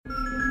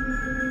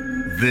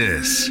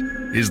This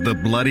is the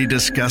Bloody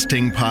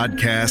Disgusting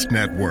Podcast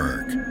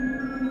Network.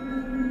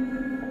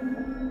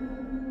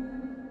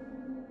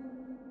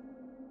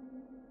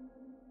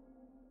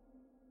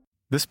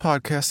 This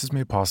podcast is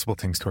made possible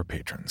thanks to our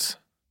patrons.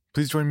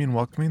 Please join me in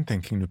welcoming and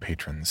thanking new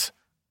patrons: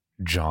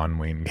 John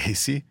Wayne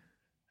Gacy,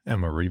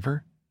 Emma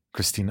Reaver,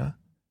 Christina,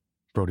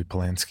 Brody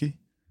Polanski,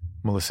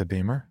 Melissa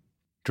Damer,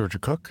 Georgia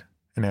Cook,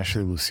 and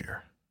Ashley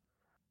Lucier.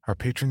 Our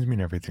patrons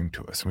mean everything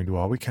to us, and we do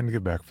all we can to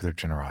give back for their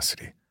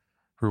generosity.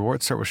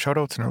 Rewards start with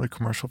shoutouts and early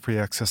commercial-free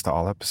access to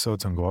all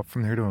episodes and go up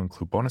from there to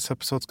include bonus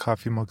episodes,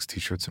 coffee mugs,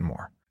 t-shirts, and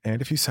more.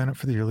 And if you sign up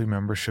for the yearly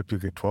membership,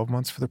 you'll get 12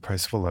 months for the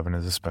price of 11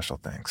 as a special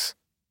thanks.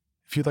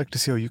 If you'd like to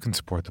see how you can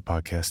support the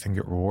podcast and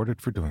get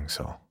rewarded for doing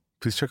so,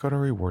 please check out our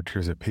reward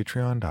tiers at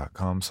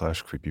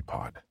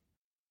patreon.com/creepypod.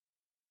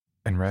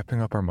 And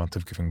wrapping up our month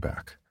of giving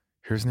back,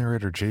 here's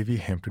narrator J.V.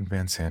 Hampton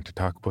Van Sant to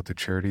talk about the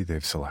charity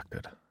they've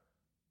selected.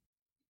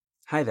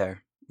 Hi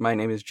there, my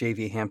name is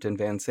J.V. Hampton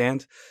Van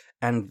Sant,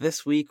 and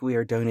this week we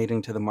are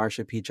donating to the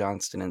Marsha P.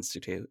 Johnston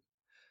Institute.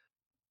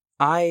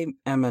 I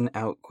am an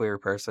out queer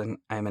person,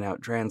 I'm an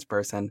out trans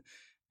person,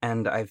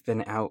 and I've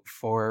been out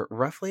for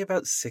roughly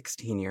about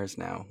 16 years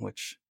now,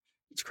 which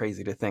it's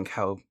crazy to think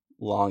how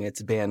long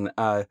it's been.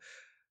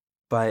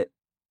 But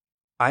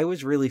I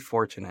was really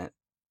fortunate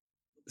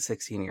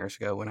 16 years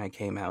ago when I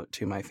came out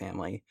to my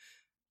family.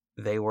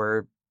 They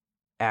were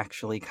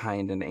actually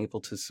kind and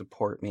able to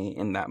support me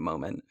in that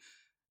moment.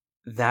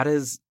 That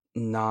is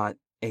not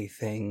a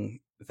thing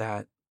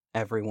that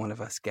every one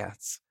of us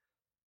gets,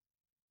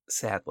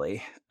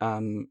 sadly.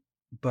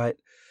 But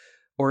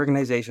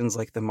organizations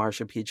like the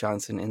Marsha P.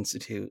 Johnston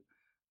Institute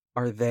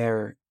are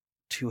there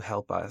to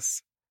help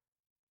us.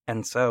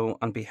 And so,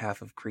 on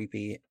behalf of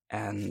Creepy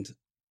and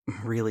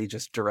really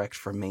just direct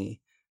from me,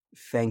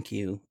 thank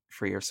you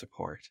for your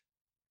support.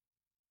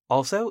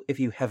 Also, if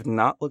you have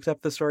not looked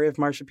up the story of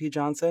Marsha P.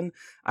 Johnson,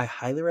 I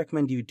highly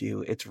recommend you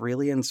do. It's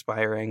really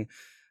inspiring,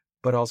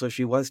 but also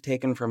she was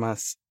taken from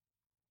us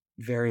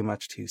very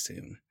much too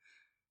soon.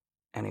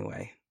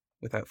 Anyway,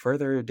 without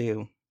further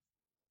ado,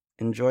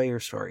 enjoy your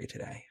story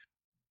today.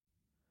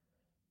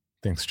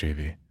 Thanks,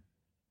 JV.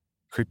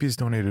 Creepy's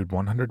donated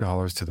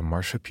 $100 to the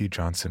Marsha P.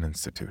 Johnston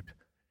Institute.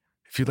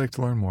 If you'd like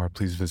to learn more,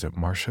 please visit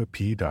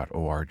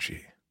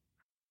marshap.org.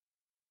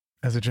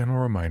 As a general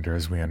reminder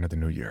as we enter the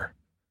new year,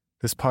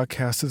 this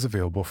podcast is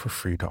available for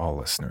free to all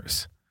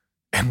listeners.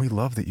 And we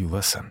love that you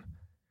listen.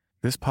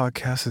 This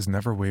podcast has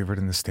never wavered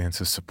in the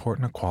stance of support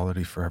and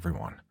equality for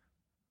everyone.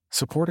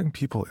 Supporting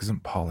people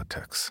isn't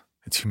politics,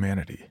 it's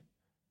humanity.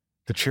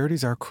 The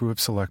charities our crew have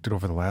selected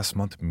over the last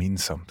month mean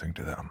something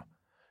to them.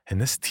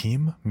 And this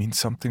team means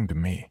something to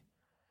me.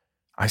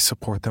 I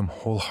support them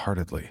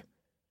wholeheartedly.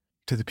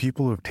 To the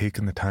people who have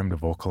taken the time to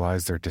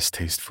vocalize their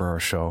distaste for our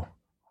show,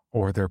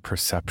 or their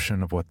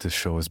perception of what this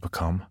show has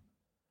become,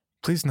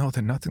 please know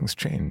that nothing's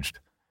changed.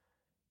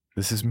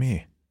 This is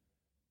me.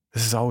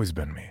 This has always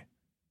been me.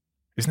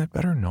 Isn't it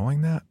better knowing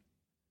that?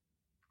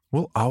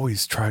 We'll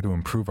always try to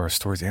improve our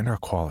stories and our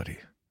quality,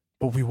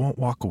 but we won't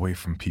walk away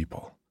from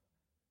people.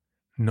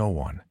 No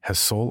one has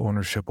sole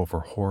ownership over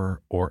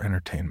horror or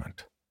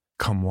entertainment.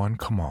 Come one,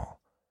 come all.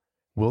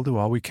 We'll do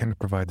all we can to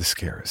provide the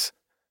scares,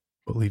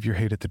 but leave your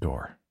hate at the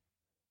door,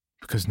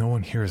 because no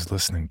one here is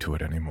listening to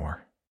it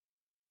anymore.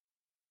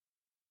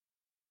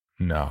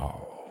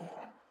 Now.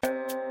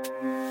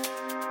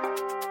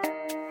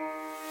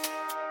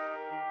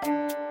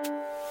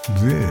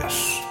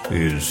 This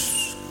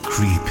is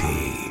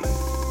Creepy,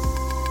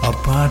 a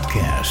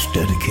podcast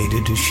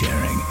dedicated to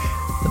sharing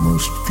the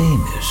most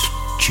famous,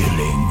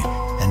 chilling,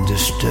 and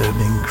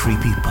disturbing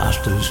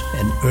creepypastas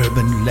and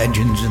urban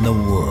legends in the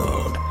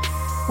world.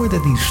 Whether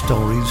these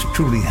stories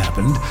truly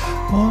happened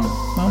or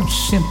are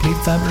simply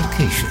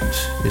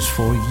fabrications is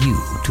for you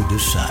to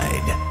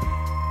decide.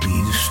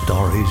 These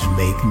stories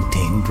may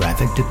contain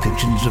graphic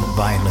depictions of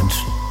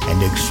violence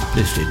and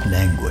explicit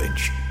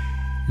language.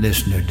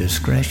 Listener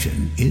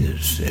discretion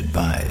is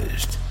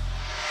advised.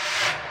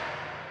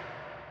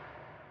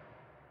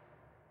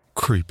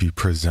 Creepy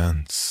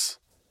presents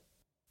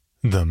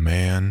The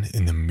Man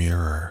in the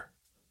Mirror,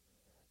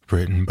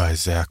 written by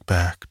Zach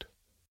Bacht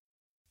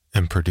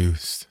and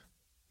produced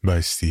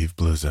by Steve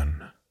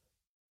Blizin.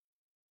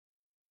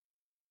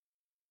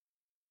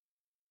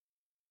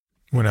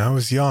 When I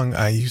was young,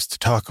 I used to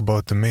talk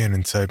about the man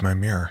inside my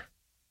mirror.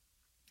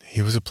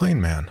 He was a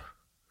plain man,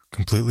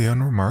 completely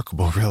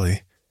unremarkable,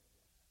 really,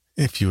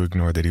 if you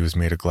ignore that he was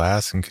made of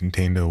glass and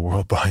contained a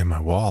world behind my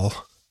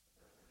wall.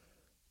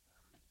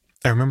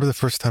 I remember the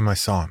first time I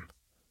saw him.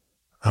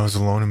 I was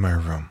alone in my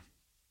room.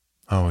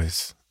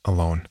 Always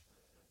alone,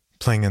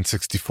 playing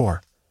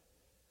N64.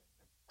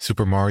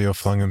 Super Mario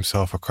flung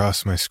himself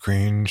across my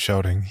screen,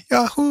 shouting,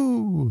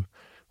 "Yahoo!"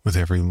 with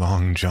every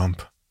long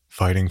jump,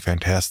 fighting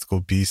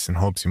fantastical beasts in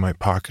hopes he might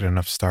pocket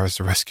enough stars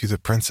to rescue the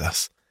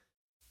princess.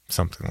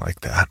 Something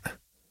like that.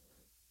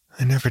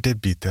 I never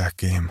did beat that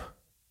game.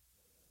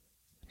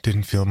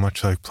 Didn't feel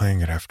much like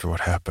playing it after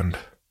what happened.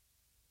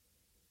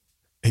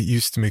 It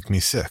used to make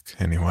me sick,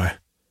 anyway,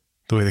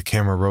 the way the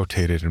camera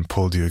rotated and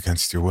pulled you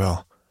against your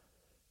will.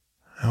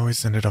 I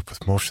always ended up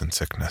with motion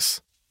sickness.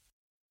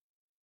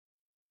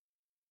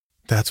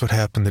 That's what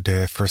happened the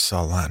day I first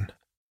saw Len.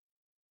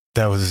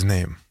 That was his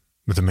name,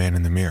 with the man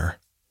in the mirror.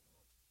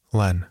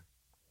 Len.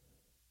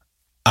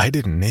 I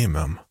didn't name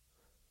him.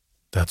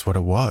 That's what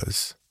it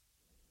was.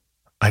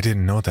 I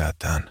didn't know that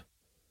then.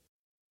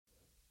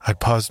 I'd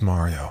paused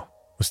Mario,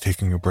 was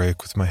taking a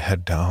break with my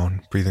head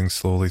down, breathing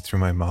slowly through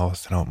my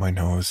mouth and out my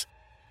nose,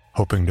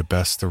 hoping to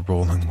best the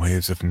rolling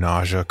waves of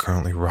nausea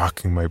currently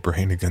rocking my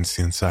brain against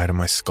the inside of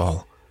my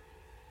skull.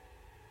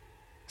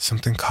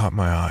 Something caught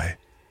my eye.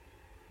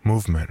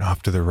 Movement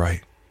off to the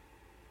right.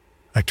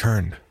 I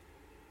turned,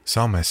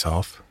 saw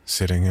myself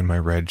sitting in my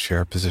red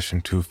chair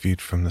positioned 2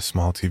 feet from the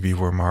small TV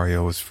where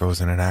Mario was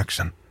frozen in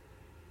action.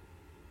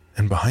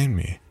 And behind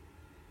me,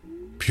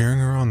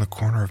 peering around the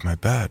corner of my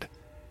bed,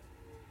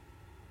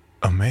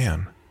 a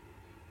man.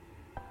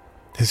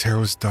 His hair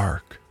was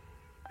dark.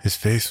 His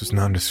face was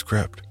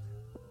nondescript.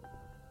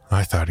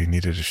 I thought he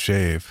needed a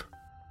shave,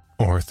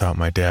 or thought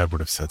my dad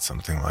would have said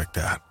something like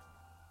that,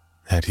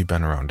 had he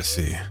been around to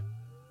see.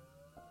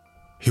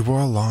 He wore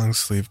a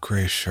long-sleeved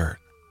gray shirt,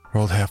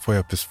 rolled halfway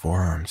up his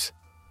forearms.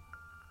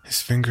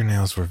 His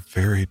fingernails were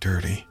very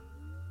dirty.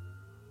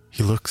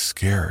 He looked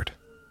scared.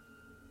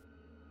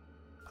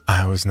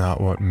 I was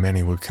not what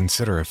many would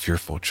consider a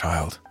fearful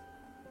child,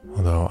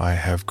 although I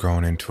have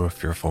grown into a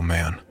fearful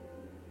man.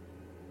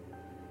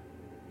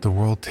 The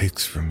world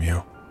takes from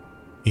you.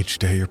 Each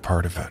day you're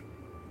part of it.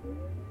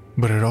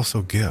 But it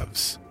also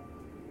gives.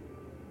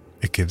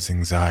 It gives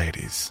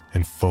anxieties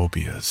and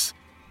phobias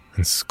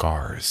and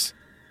scars.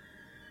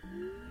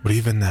 But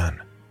even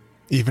then,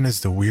 even as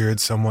the weird,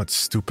 somewhat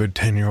stupid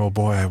 10-year-old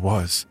boy I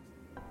was,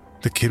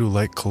 the kid who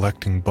liked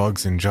collecting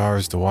bugs in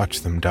jars to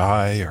watch them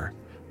die or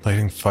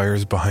lighting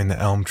fires behind the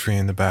elm tree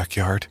in the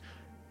backyard,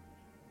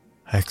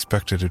 I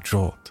expected a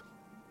jolt,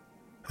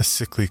 a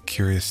sickly,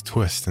 curious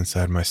twist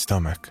inside my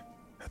stomach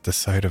at the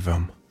sight of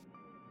him.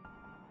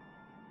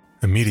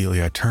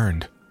 Immediately I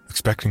turned,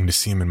 expecting to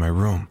see him in my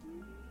room.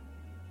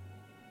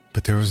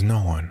 But there was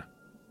no one.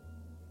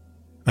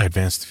 I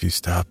advanced a few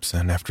steps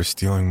and, after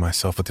steeling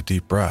myself with a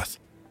deep breath,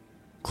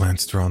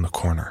 glanced around the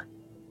corner.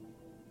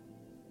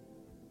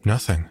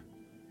 Nothing.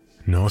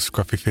 No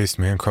scruffy-faced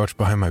man crouched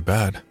behind my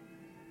bed.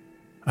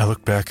 I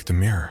looked back at the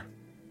mirror,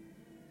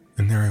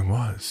 and there he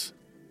was,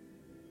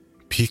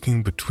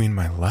 peeking between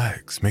my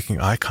legs, making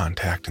eye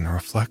contact in the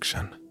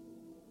reflection.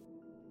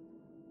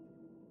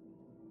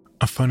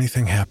 A funny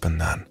thing happened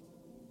then.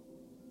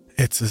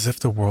 It's as if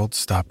the world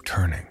stopped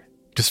turning,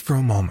 just for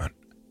a moment.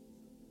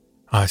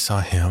 I saw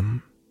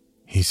him,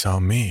 he saw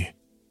me.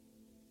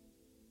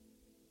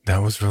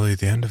 That was really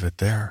the end of it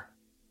there.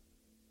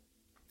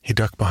 He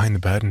ducked behind the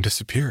bed and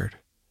disappeared.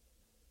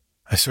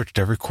 I searched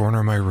every corner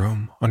of my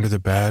room, under the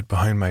bed,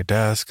 behind my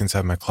desk,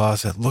 inside my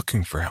closet,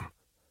 looking for him,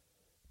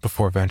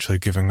 before eventually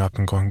giving up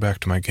and going back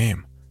to my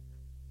game.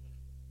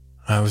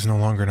 I was no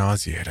longer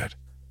nauseated.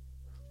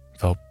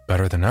 Felt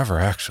better than ever,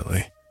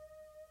 actually.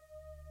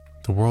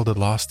 The world had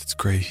lost its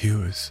gray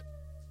hues.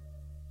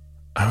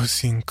 I was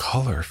seeing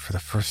color for the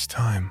first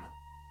time.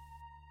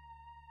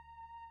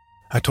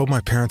 I told my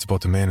parents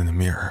about the man in the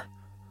mirror,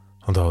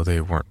 although they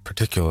weren't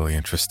particularly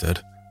interested.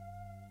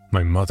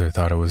 My mother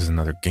thought it was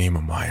another game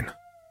of mine.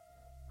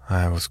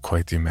 I was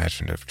quite the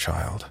imaginative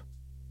child.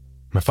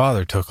 My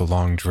father took a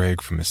long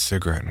drag from his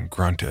cigarette and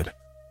grunted.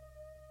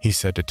 He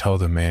said to tell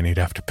the man he'd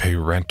have to pay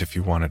rent if he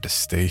wanted to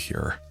stay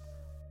here.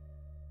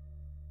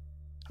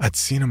 I'd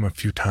seen him a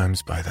few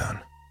times by then.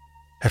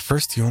 At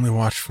first, he only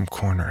watched from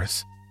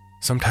corners,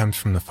 sometimes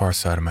from the far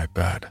side of my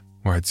bed,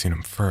 where I'd seen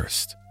him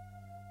first,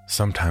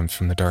 sometimes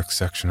from the dark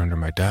section under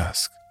my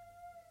desk,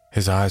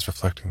 his eyes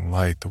reflecting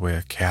light the way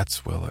a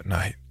cat's will at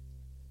night,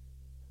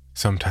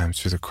 sometimes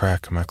through the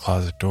crack in my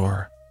closet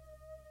door.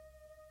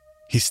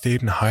 He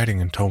stayed in hiding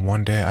until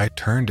one day I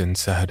turned and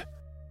said,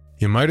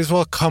 "You might as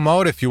well come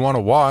out if you want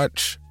to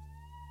watch."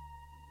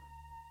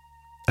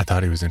 I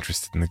thought he was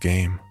interested in the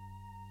game.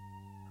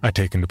 I'd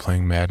taken to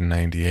playing Madden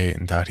 98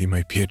 and thought he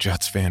might be a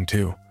Jets fan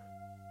too.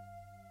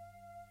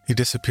 He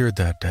disappeared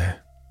that day.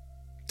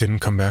 Didn't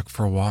come back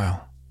for a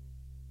while.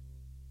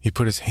 He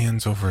put his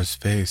hands over his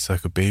face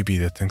like a baby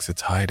that thinks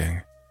it's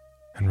hiding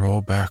and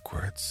rolled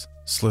backwards,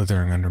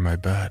 slithering under my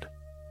bed.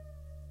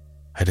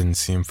 I didn't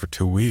see him for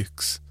 2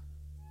 weeks.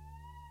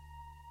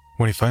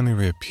 When he finally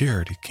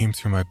reappeared, he came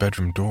through my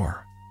bedroom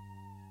door.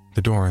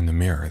 The door in the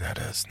mirror, that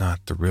is,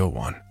 not the real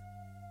one.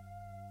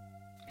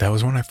 That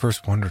was when I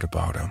first wondered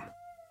about him.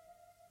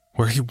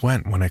 Where he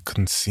went when I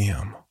couldn't see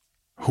him.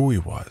 Who he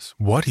was.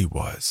 What he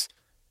was.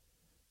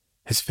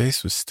 His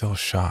face was still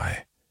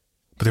shy,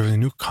 but there was a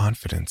new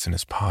confidence in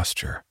his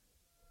posture.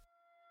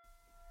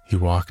 He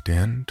walked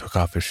in, took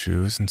off his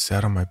shoes, and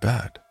sat on my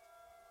bed.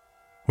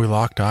 We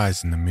locked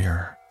eyes in the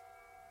mirror.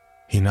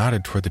 He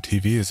nodded toward the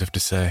TV as if to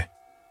say,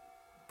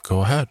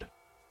 "Go ahead."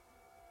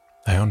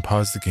 I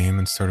unpaused the game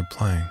and started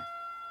playing.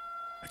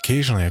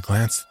 Occasionally I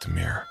glanced at the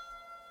mirror.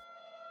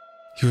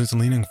 He was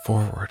leaning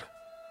forward,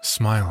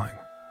 smiling,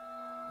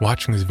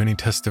 watching as Vinny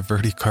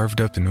Testaverde carved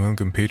up the New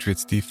England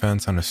Patriots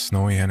defense on a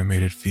snowy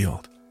animated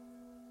field.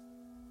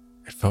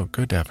 It felt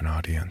good to have an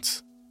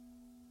audience.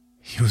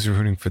 He was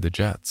rooting for the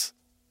Jets.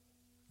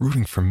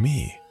 Rooting for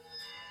me.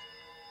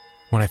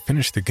 When I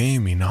finished the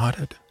game, he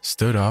nodded,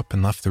 stood up,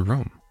 and left the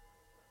room.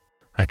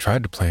 I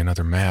tried to play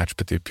another match,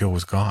 but the appeal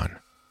was gone.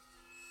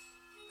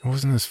 It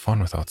wasn't as fun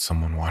without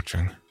someone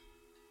watching.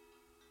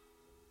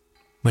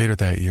 Later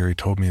that year, he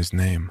told me his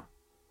name.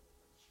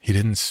 He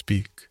didn't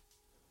speak.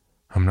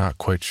 I'm not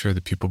quite sure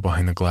the people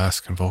behind the glass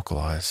can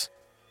vocalize.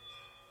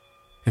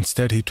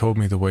 Instead, he told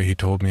me the way he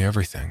told me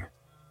everything.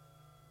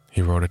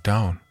 He wrote it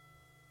down.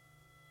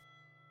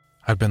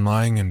 I'd been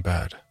lying in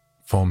bed,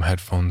 foam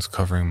headphones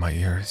covering my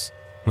ears,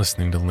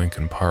 listening to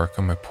Linkin Park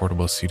on my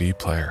portable CD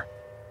player,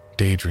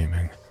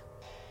 daydreaming,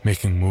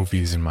 making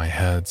movies in my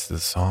head to the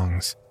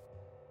songs.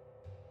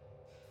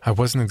 I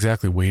wasn't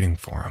exactly waiting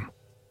for him.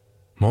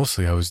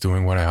 Mostly I was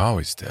doing what I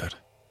always did,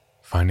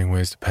 finding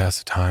ways to pass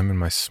the time in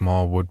my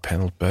small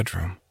wood-paneled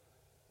bedroom.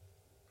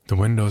 The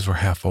windows were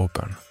half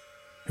open.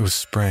 It was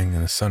spring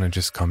and the sun had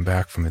just come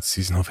back from its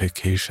seasonal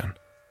vacation.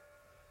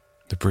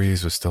 The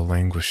breeze was still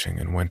languishing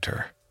in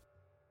winter.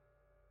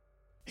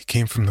 He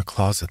came from the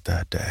closet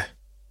that day.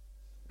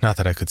 Not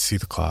that I could see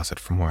the closet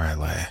from where I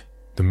lay.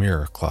 The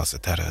mirror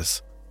closet, that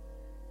is.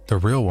 The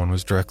real one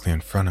was directly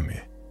in front of me.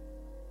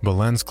 But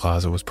Len's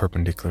closet was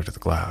perpendicular to the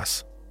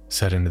glass,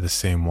 set into the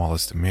same wall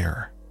as the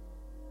mirror.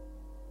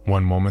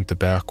 One moment the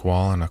back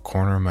wall and a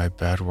corner of my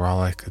bed were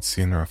all I could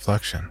see in the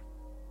reflection.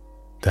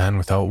 Then,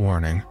 without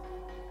warning,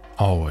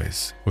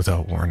 always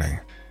without warning,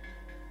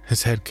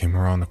 his head came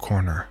around the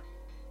corner.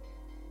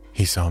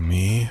 He saw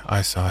me,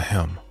 I saw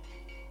him.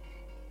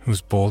 He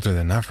was bolder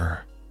than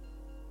ever,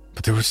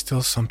 but there was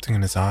still something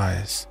in his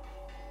eyes.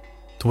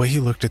 The way he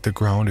looked at the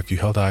ground if you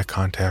held eye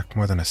contact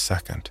more than a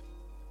second,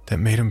 that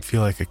made him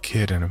feel like a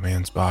kid in a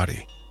man's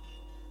body.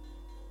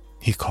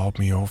 He called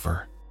me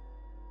over.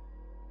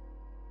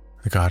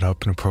 I got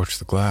up and approached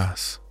the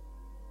glass.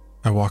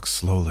 I walked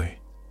slowly.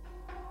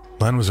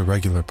 Len was a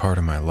regular part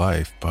of my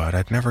life, but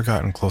I'd never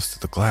gotten close to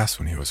the glass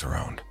when he was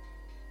around.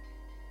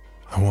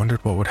 I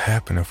wondered what would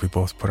happen if we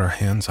both put our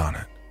hands on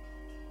it.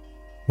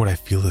 Would I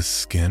feel his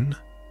skin?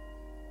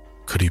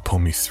 Could he pull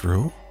me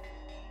through?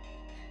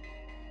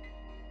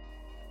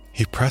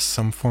 He pressed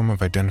some form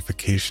of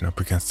identification up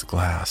against the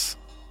glass.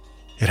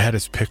 It had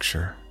his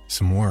picture,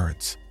 some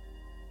words.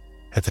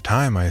 At the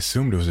time, I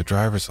assumed it was a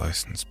driver's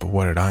license, but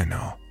what did I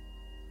know?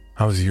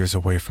 I was years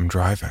away from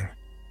driving.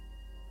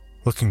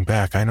 Looking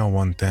back, I know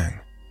one thing.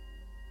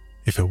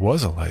 If it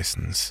was a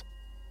license,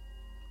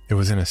 it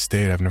was in a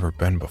state I've never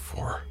been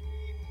before.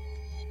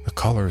 The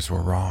colors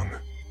were wrong.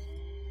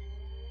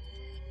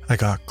 I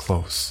got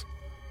close,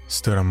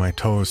 stood on my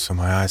toes so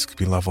my eyes could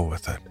be level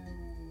with it.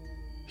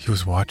 He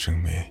was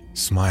watching me,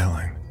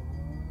 smiling,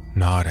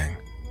 nodding.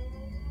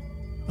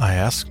 I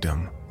asked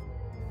him,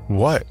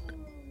 "What?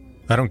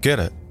 I don't get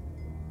it."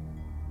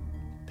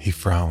 He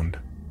frowned,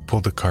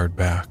 pulled the card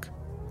back,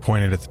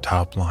 pointed at the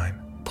top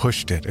line,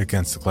 pushed it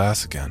against the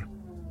glass again.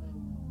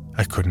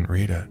 I couldn't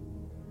read it.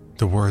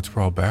 The words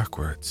were all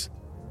backwards.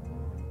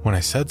 When I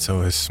said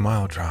so, his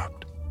smile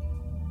dropped.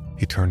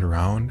 He turned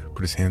around,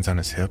 put his hands on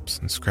his hips,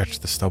 and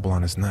scratched the stubble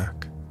on his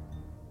neck.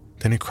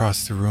 Then he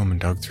crossed the room and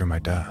dug through my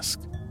desk.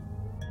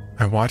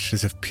 I watched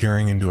as if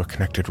peering into a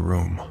connected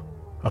room,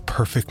 a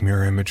perfect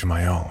mirror image of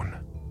my own.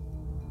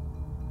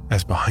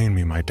 As behind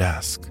me, my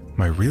desk,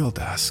 my real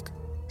desk,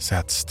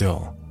 sat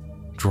still,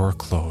 drawer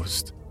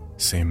closed,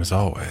 same as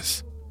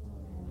always.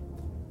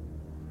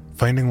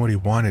 Finding what he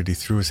wanted, he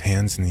threw his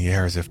hands in the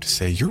air as if to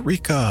say,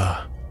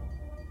 "Eureka!"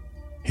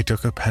 He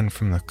took a pen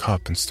from the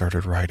cup and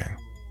started writing.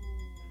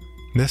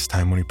 This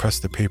time, when he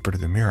pressed the paper to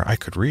the mirror, I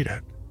could read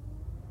it.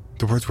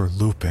 The words were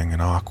looping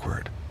and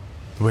awkward,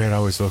 the way it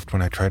always looked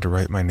when I tried to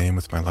write my name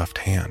with my left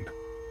hand.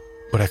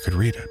 But I could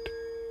read it.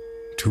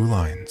 2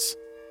 lines.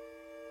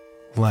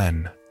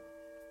 Len.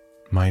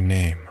 My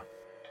name.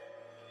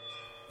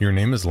 "Your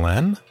name is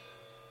Len?"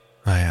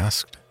 I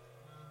asked.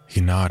 He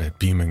nodded,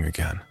 beaming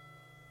again.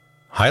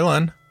 "Hi,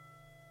 Len,"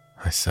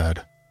 I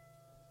said.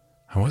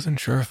 I wasn't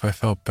sure if I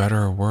felt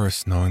better or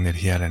worse knowing that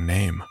he had a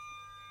name.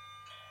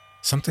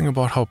 Something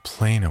about how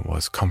plain it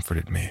was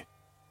comforted me.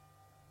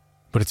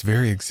 But its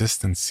very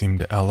existence seemed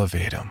to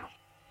elevate him,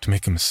 to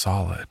make him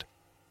solid.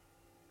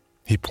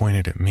 He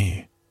pointed at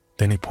me,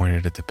 then he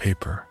pointed at the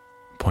paper,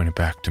 pointed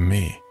back to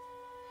me.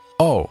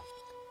 "Oh,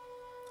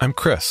 I'm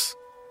Chris."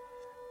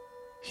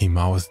 He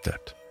mouthed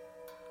it.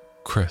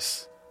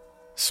 Chris.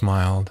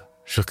 Smiled,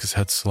 shook his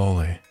head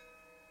slowly.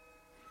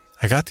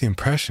 I got the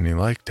impression he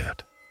liked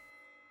it.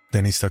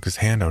 Then he stuck his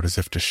hand out as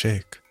if to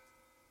shake.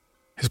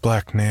 His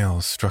black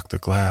nails struck the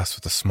glass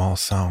with a small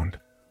sound,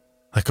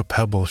 like a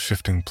pebble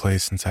shifting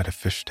place inside a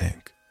fish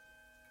tank.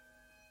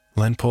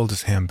 Len pulled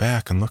his hand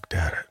back and looked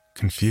at it,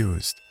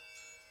 confused,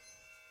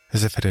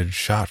 as if it had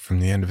shot from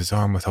the end of his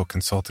arm without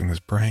consulting his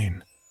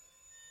brain.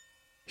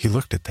 He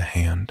looked at the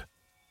hand,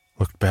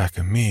 looked back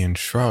at me, and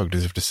shrugged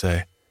as if to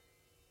say,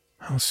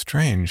 "How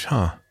strange,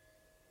 huh?"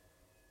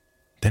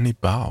 Then he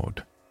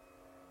bowed.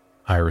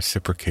 I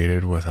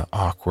reciprocated with an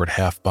awkward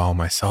half bow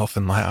myself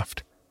and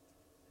laughed.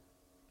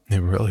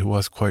 It really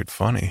was quite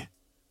funny.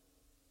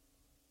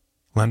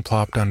 Len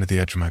plopped onto the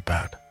edge of my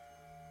bed.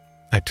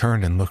 I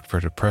turned and looked for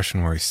a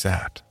depression where he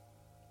sat.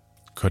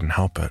 Couldn't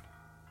help it.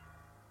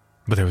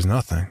 But there was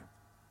nothing.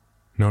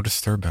 No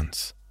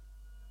disturbance.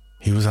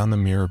 He was on the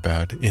mirror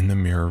bed in the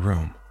mirror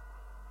room.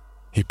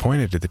 He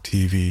pointed to the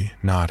TV,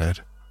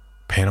 nodded,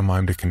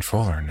 pantomimed a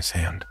controller in his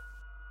hand.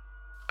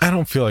 "I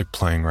don't feel like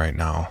playing right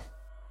now,"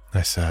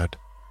 I said.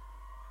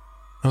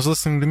 "I was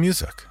listening to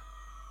music."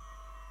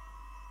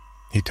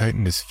 He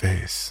tightened his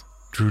face,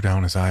 drew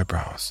down his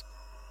eyebrows,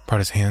 brought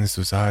his hands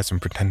to his eyes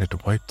and pretended to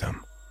wipe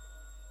them.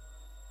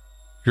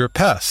 "You're a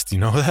pest, you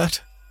know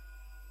that?"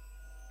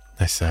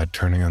 I said,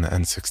 turning on the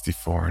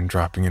N64 and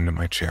dropping into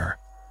my chair.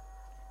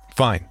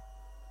 "Fine,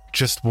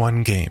 just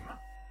one game."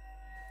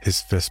 His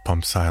fist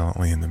pumped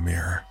silently in the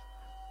mirror.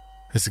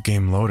 "Is the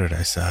game loaded?"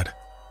 I said.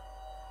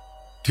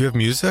 "Do you have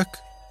music?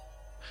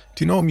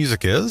 Do you know what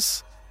music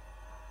is?"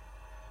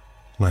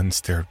 Len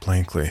stared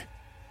blankly.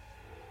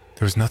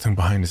 There was nothing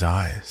behind his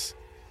eyes.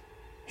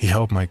 He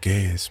held my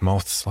gaze,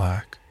 mouth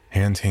slack,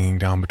 hands hanging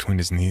down between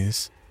his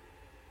knees.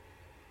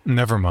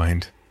 "Never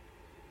mind,"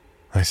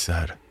 I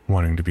said,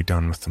 wanting to be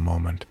done with the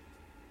moment.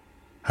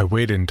 I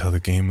waited until the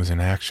game was in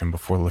action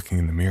before looking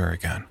in the mirror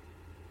again.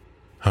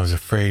 I was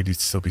afraid he'd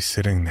still be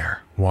sitting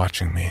there,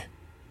 watching me,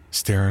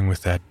 staring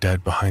with that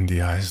dead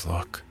behind-the-eyes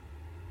look.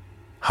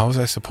 How was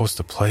I supposed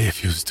to play if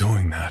he was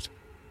doing that?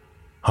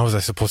 How was I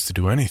supposed to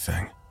do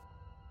anything?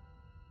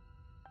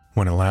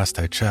 When at last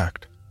I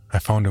checked, I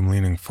found him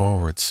leaning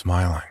forward,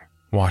 smiling,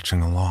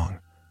 watching along.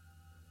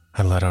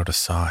 I let out a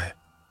sigh.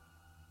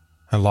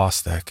 I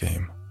lost that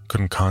game,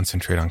 couldn't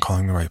concentrate on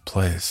calling the right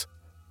plays.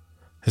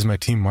 As my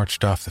team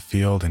marched off the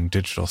field in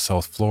digital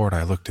South Florida,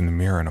 I looked in the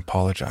mirror and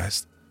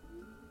apologized.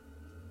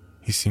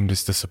 He seemed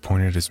as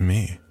disappointed as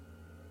me.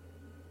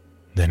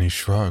 Then he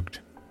shrugged.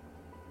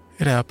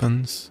 "It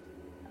happens."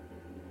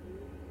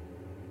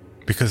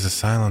 Because the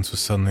silence was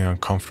suddenly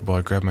uncomfortable,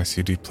 I grabbed my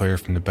CD player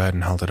from the bed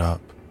and held it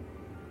up.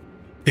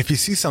 "If you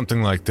see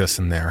something like this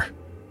in there,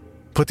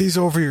 put these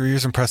over your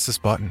ears and press this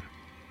button.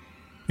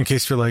 In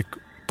case you're,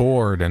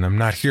 bored and I'm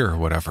not here or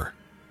whatever."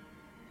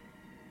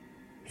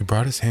 He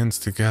brought his hands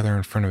together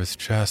in front of his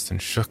chest and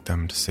shook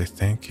them to say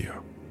thank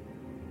you.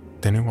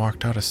 Then he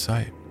walked out of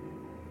sight.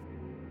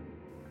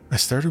 I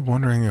started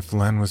wondering if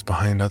Len was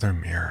behind other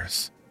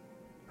mirrors,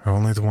 or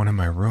only the one in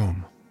my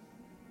room.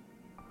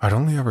 I'd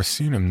only ever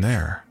seen him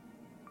there.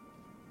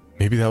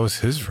 Maybe that was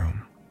his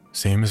room,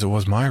 same as it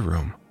was my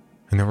room,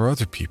 and there were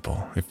other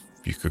people, if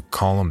you could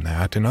call them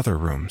that, in other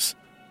rooms.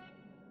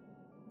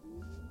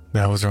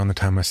 That was around the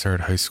time I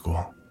started high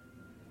school.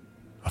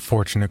 A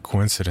fortunate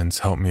coincidence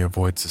helped me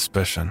avoid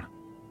suspicion.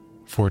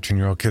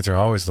 14-year-old kids are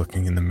always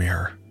looking in the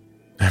mirror,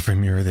 every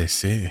mirror they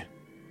see,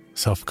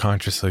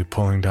 self-consciously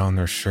pulling down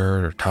their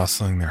shirt or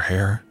tousling their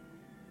hair.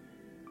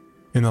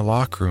 In the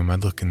locker room,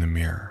 I'd look in the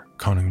mirror,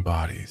 counting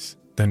bodies,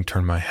 then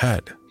turn my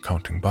head,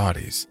 counting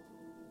bodies.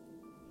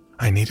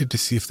 I needed to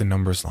see if the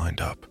numbers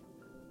lined up,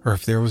 or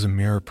if there was a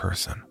mirror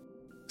person,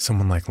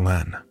 someone like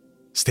Len,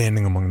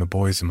 standing among the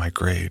boys in my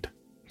grade,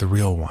 the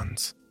real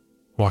ones,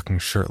 walking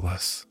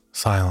shirtless,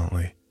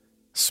 silently,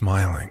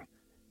 smiling,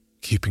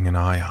 keeping an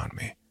eye on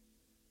me.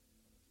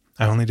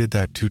 I only did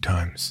that 2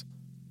 times.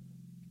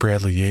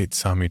 Bradley Yates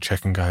saw me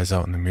checking guys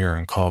out in the mirror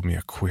and called me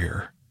a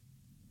queer.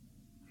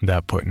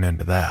 That put an end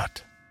to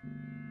that.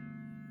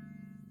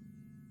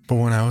 But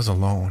when I was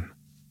alone,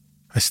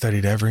 I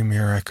studied every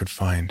mirror I could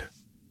find.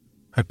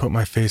 I'd put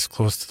my face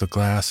close to the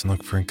glass and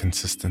look for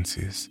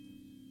inconsistencies,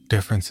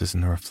 differences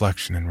in the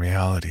reflection and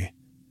reality.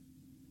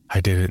 I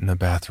did it in the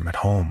bathroom at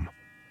home,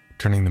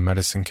 turning the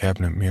medicine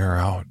cabinet mirror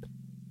out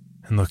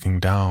and looking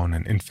down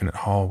an infinite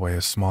hallway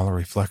of smaller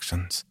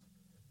reflections.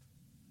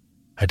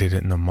 I did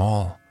it in the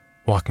mall,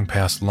 walking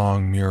past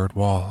long mirrored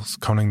walls,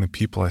 counting the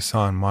people I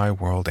saw in my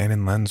world and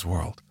in Len's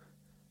world.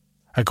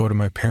 I go to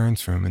my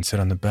parents' room and sit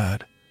on the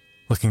bed,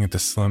 looking at the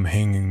slim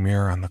hanging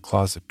mirror on the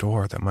closet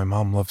door that my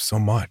mom loved so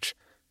much.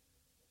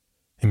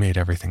 It made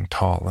everything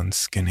tall and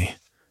skinny.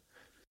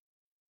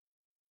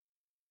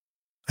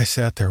 I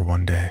sat there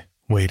one day,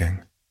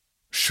 waiting.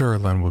 Sure,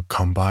 Len would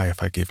come by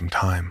if I gave him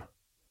time.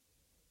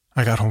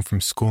 I got home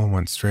from school and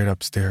went straight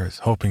upstairs,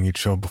 hoping he'd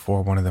show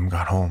before one of them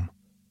got home.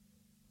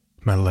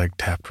 My leg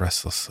tapped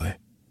restlessly.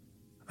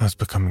 I was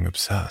becoming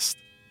obsessed.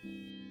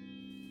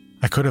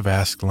 I could have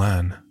asked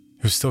Len,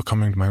 who was still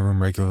coming to my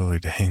room regularly,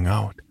 to hang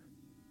out,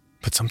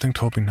 but something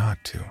told me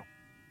not to.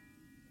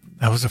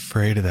 I was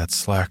afraid of that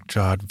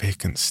slack-jawed,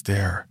 vacant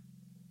stare,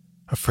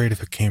 afraid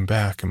if it came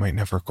back, it might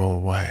never go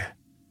away.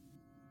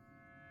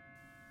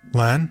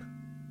 "Len,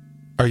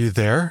 are you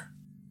there?"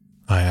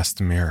 I asked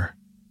the mirror.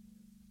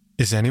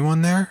 "Is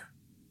anyone there?"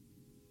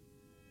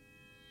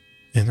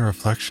 In the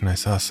reflection, I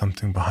saw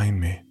something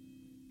behind me,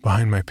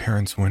 behind my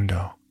parents'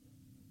 window.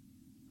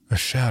 A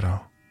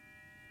shadow.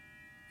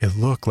 It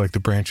looked like the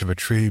branch of a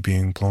tree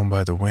being blown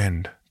by the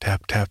wind,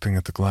 tapping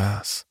at the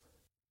glass.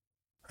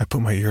 I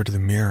put my ear to the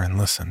mirror and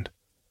listened.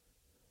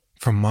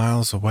 From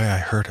miles away, I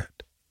heard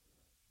it.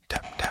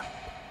 Tap, tap.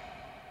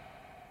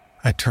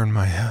 I turned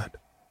my head,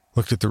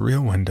 looked at the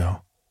real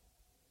window.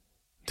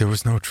 There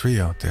was no tree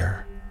out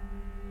there.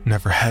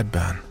 Never had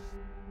been.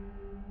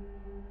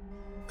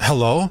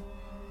 Hello?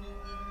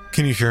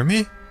 Can you hear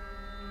me?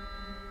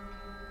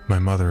 My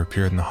mother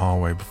appeared in the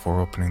hallway before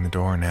opening the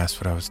door and asked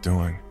what I was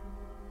doing.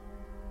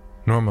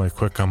 Normally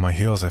quick on my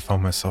heels, I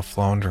found myself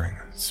floundering,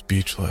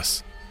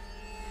 speechless.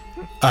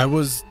 I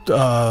was,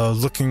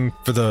 looking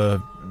for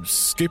the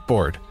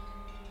skateboard.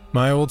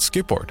 My old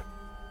skateboard.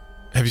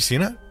 Have you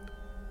seen it?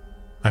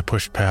 I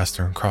pushed past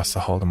her and crossed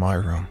the hall to my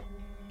room.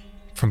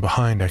 From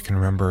behind, I can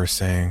remember her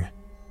saying,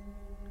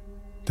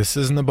 "This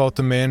isn't about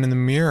the man in the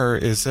mirror,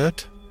 is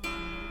it?"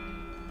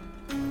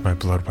 My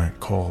blood went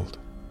cold.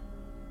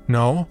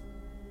 "No,"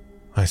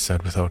 I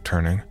said without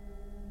turning.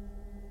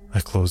 I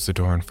closed the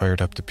door and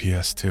fired up the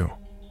PS2.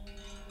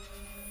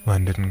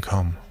 Len didn't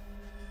come.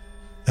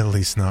 At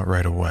least not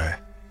right away.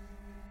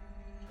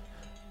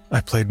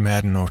 I played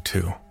Madden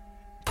 02,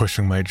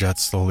 pushing my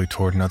Jets slowly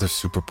toward another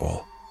Super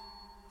Bowl.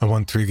 I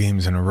won 3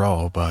 games in a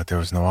row, but there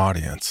was no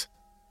audience.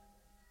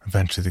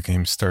 Eventually the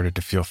game started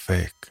to feel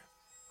fake,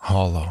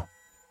 hollow,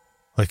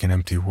 like an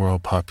empty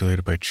world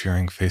populated by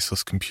cheering,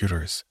 faceless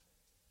computers.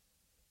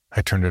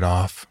 I turned it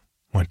off,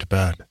 went to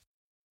bed.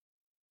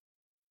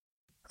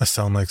 A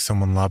sound like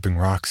someone lobbing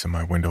rocks in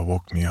my window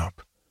woke me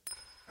up.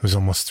 It was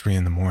almost 3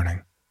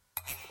 a.m.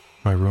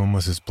 My room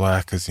was as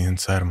black as the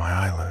inside of my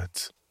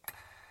eyelids.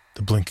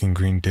 The blinking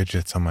green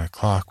digits on my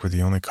clock were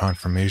the only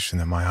confirmation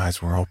that my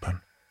eyes were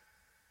open.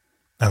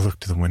 I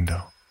looked to the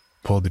window,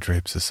 pulled the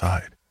drapes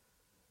aside.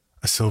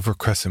 A silver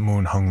crescent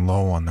moon hung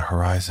low on the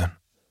horizon.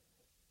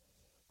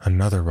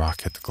 Another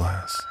rock hit the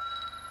glass.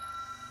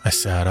 I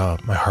sat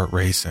up, my heart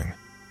racing.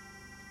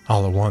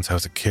 All at once, I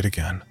was a kid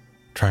again,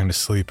 trying to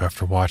sleep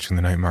after watching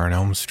The Nightmare on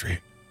Elm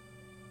Street.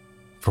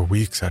 For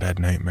weeks, I'd had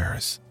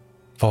nightmares,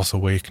 false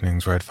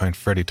awakenings where I'd find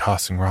Freddy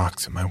tossing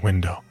rocks at my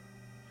window,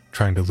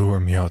 trying to lure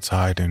me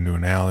outside into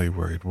an alley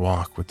where he'd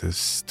walk with his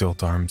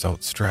stilt arms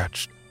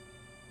outstretched.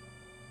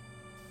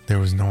 There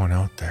was no one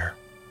out there.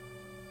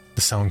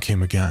 The sound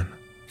came again,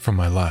 from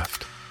my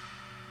left.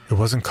 It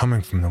wasn't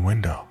coming from the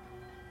window.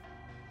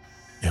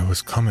 It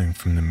was coming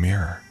from the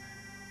mirror.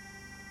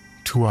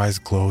 2 eyes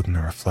glowed in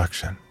the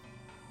reflection,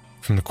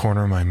 from the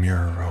corner of my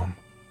mirror room.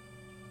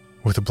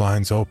 With the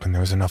blinds open,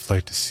 there was enough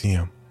light to see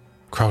him,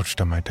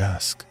 crouched on my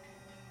desk.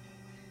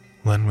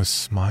 Len was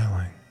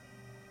smiling,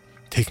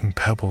 taking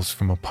pebbles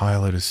from a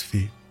pile at his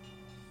feet,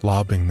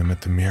 lobbing them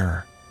at the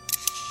mirror.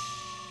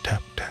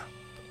 Tap, tap.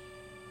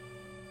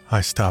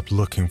 I stopped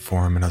looking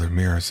for him in other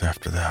mirrors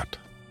after that.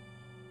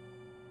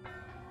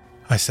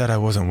 I said I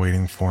wasn't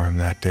waiting for him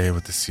that day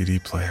with the CD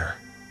player,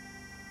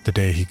 the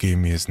day he gave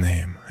me his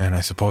name, and I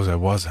suppose I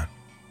wasn't.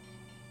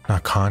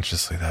 Not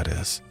consciously, that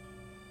is.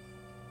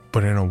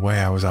 But in a way,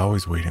 I was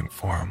always waiting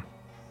for him.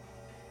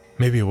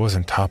 Maybe it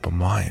wasn't top of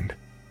mind.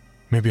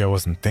 Maybe I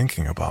wasn't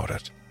thinking about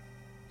it.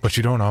 But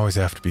you don't always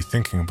have to be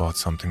thinking about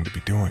something to be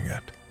doing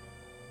it.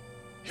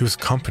 He was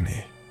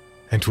company,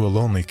 and to a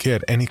lonely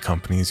kid, any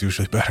company is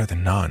usually better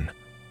than none,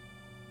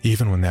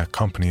 even when that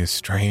company is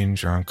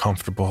strange or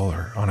uncomfortable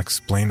or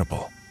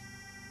unexplainable.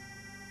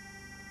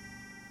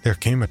 There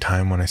came a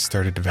time when I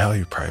started to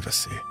value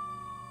privacy.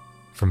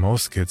 For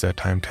most kids, that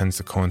time tends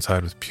to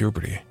coincide with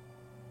puberty.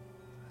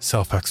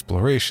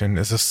 Self-exploration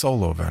is a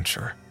solo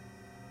venture,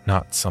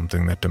 not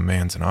something that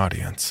demands an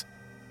audience.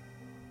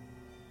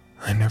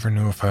 I never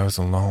knew if I was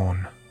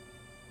alone.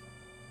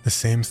 The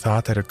same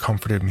thought that had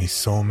comforted me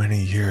so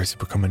many years had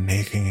become a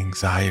nagging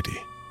anxiety.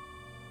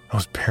 I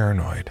was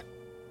paranoid.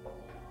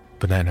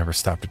 But that never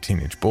stopped a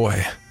teenage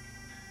boy.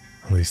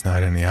 At least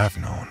not any I've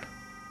known.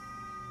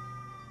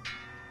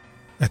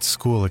 At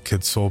school, a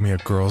kid sold me a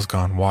Girls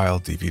Gone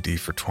Wild DVD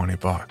for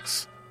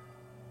 $20.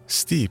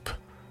 Steep,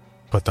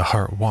 but the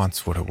heart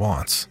wants what it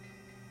wants.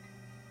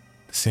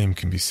 The same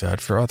can be said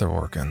for other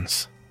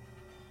organs.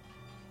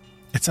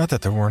 It's not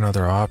that there weren't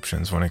other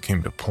options when it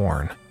came to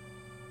porn,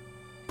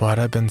 but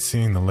I've been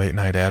seeing the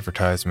late-night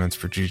advertisements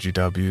for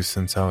GGW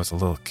since I was a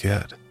little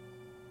kid.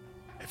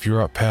 If you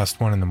were up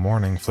past 1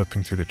 a.m.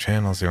 flipping through the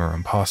channels, they were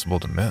impossible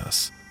to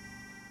miss.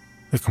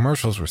 The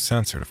commercials were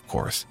censored, of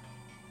course,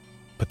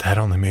 but that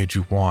only made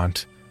you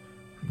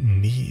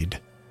need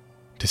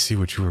to see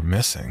what you were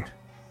missing.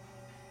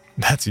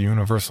 That's a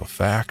universal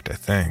fact, I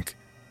think,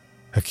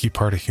 a key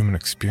part of human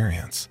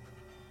experience.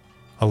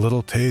 A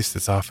little taste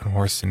is often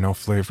worse than no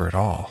flavor at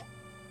all.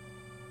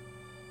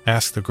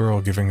 Ask the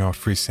girl giving out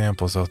free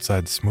samples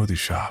outside the smoothie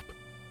shop.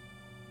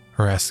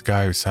 Or ask the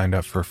guy who signed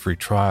up for a free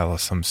trial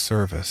of some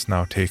service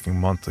now taking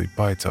monthly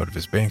bites out of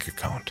his bank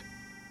account.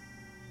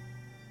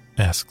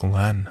 Ask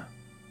Len.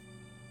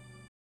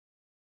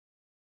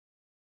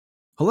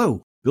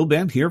 Hello, Bill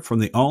Band here from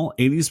the All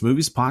 80s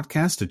Movies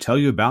podcast to tell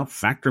you about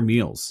Factor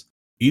Meals.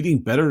 Eating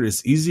better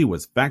is easy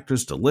with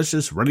Factor's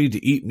delicious,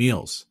 ready-to-eat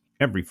meals.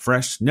 Every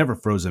fresh, never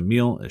frozen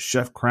meal is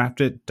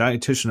chef-crafted,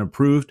 dietitian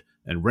approved,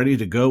 and ready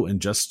to go in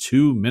just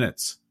 2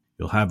 minutes.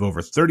 You'll have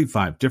over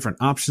 35 different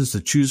options to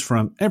choose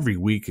from every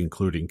week,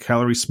 including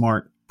Calorie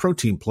Smart,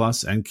 Protein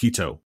Plus, and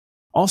Keto.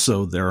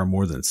 Also, there are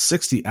more than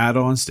 60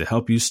 add-ons to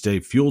help you stay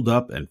fueled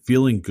up and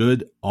feeling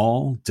good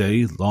all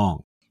day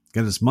long.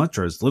 Get as much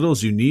or as little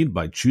as you need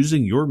by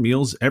choosing your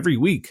meals every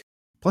week.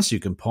 Plus, you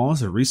can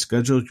pause or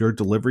reschedule your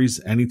deliveries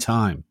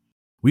anytime.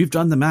 We've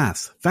done the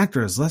math.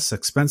 Factor is less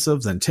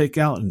expensive than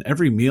takeout, and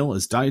every meal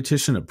is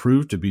dietitian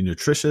approved to be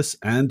nutritious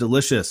and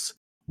delicious.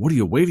 What are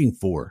you waiting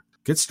for?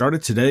 Get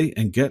started today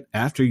and get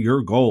after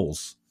your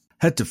goals.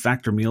 Head to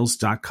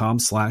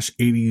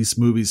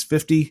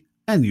factormeals.com/80smovies50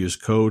 and use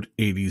code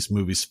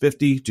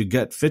 80smovies50 to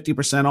get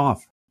 50%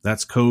 off.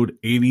 That's code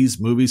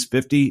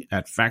 80smovies50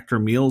 at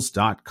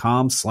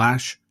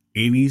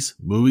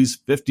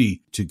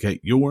factormeals.com/80smovies50 to get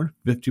your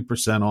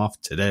 50% off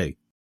today.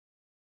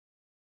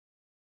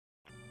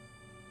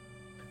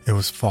 It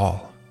was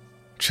fall,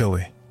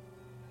 chilly.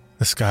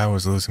 The sky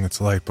was losing its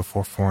light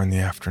before 4 in the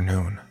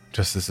afternoon,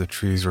 just as the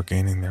trees were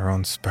gaining their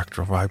own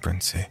spectral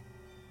vibrancy.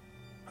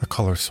 A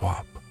color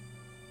swap.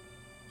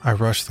 I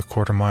rushed the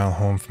quarter-mile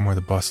home from where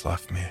the bus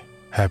left me,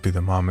 happy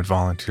that Mom had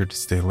volunteered to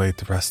stay late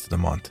the rest of the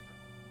month.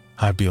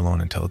 I'd be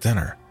alone until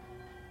dinner.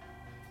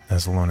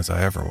 As alone as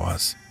I ever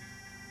was.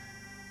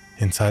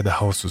 Inside the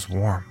house was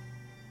warm.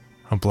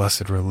 A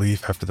blessed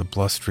relief after the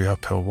blustery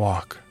uphill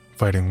walk,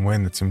 fighting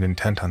wind that seemed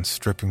intent on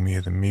stripping me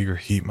of the meager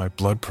heat my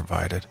blood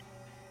provided.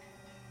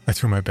 I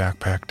threw my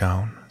backpack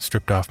down,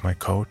 stripped off my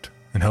coat,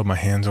 and held my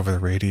hands over the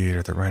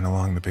radiator that ran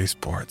along the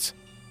baseboards.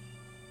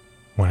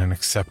 When an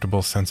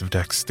acceptable sense of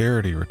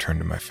dexterity returned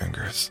to my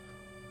fingers,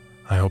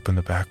 I opened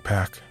the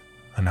backpack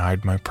and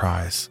eyed my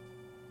prize.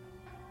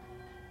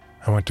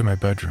 I went to my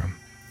bedroom,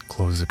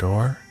 closed the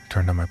door,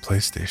 turned on my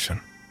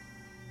PlayStation.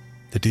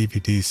 The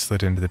DVD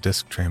slid into the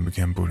disc tray and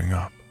began booting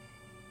up.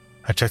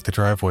 I checked the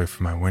driveway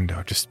from my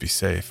window just to be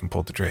safe and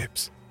pulled the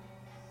drapes.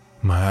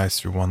 My eyes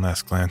threw one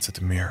last glance at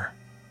the mirror.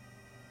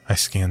 I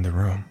scanned the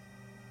room.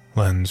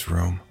 Len's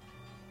room.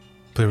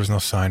 But there was no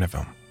sign of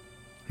him.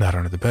 Not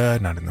under the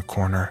bed, not in the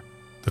corner.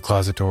 The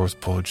closet door was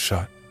pulled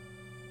shut.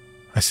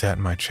 I sat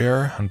in my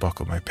chair,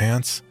 unbuckled my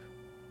pants,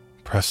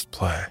 pressed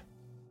play.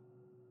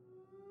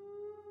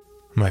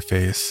 My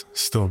face,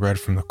 still red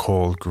from the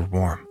cold, grew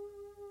warm.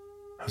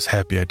 I was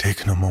happy I'd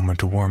taken a moment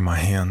to warm my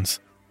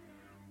hands.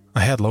 I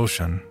had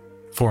lotion,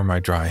 for my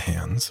dry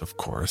hands, of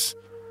course.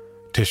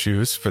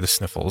 Tissues for the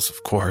sniffles,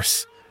 of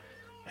course.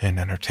 And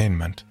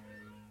entertainment.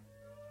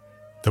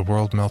 The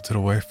world melted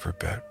away for a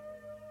bit.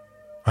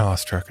 I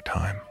lost track of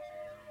time.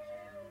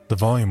 The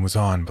volume was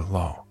on but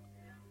low.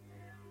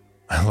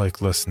 I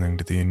liked listening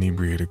to the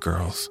inebriated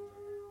girls,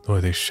 the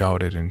way they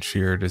shouted and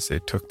cheered as they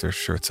took their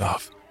shirts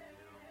off.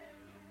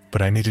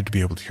 But I needed to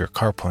be able to hear a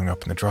car pulling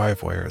up in the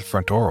driveway or the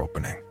front door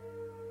opening.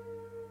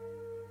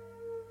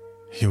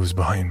 He was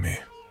behind me,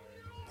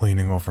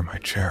 leaning over my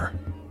chair,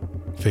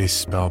 face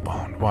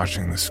spellbound,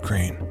 watching the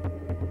screen.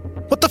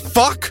 "What the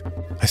fuck?"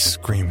 I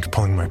screamed,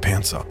 pulling my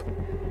pants up.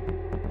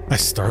 I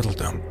startled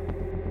him.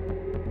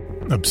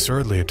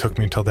 Absurdly, it took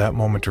me until that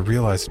moment to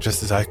realize that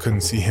just as I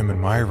couldn't see him in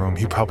my room,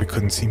 he probably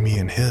couldn't see me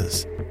in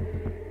his.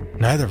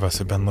 Neither of us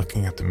had been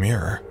looking at the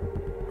mirror.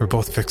 We're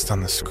both fixed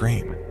on the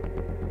screen.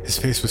 His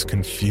face was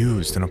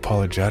confused and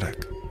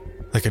apologetic,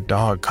 like a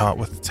dog caught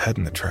with its head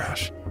in the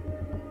trash.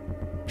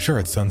 Sure,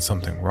 it's done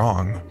something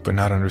wrong, but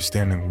not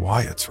understanding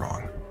why it's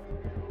wrong.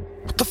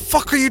 "What the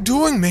fuck are you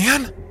doing,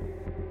 man?"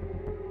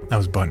 I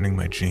was buttoning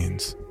my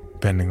jeans,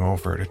 bending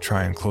over to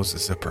try and close the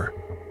zipper.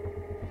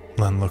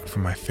 Len looked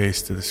from my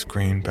face to the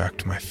screen, back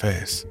to my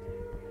face.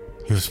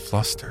 He was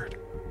flustered.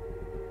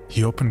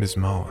 He opened his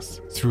mouth,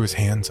 threw his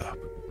hands up,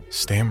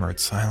 stammered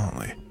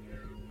silently.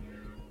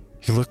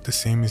 He looked the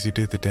same as he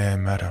did the day I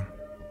met him.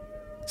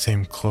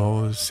 Same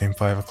clothes, same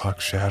 5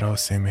 o'clock shadow,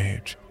 same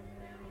age.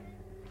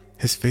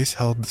 His face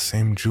held the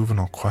same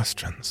juvenile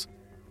questions,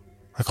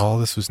 like all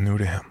this was new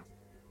to him.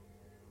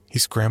 He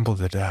scrambled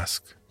the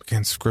desk,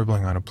 began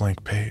scribbling on a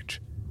blank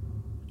page.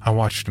 I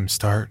watched him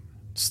start,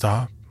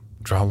 stop,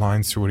 draw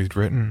lines through what he'd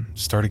written,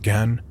 start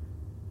again.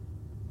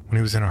 When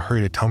he was in a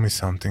hurry to tell me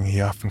something, he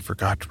often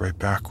forgot to write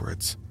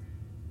backwards.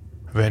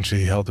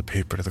 Eventually, he held the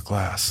paper to the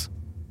glass.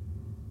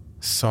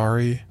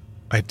 "Sorry,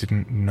 I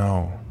didn't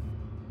know."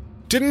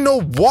 "Didn't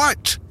know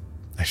what?"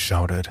 I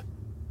shouted.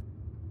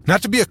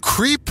 "Not to be a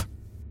creep?"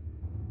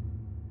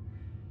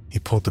 He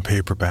pulled the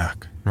paper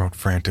back and wrote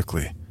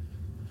frantically.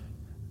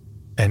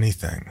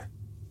 "Anything.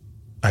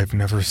 I've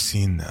never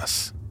seen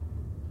this."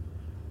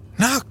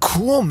 "Not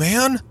cool,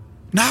 man.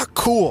 Not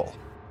cool."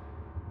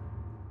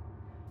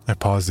 I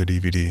paused the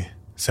DVD,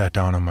 sat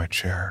down on my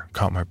chair,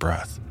 caught my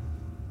breath.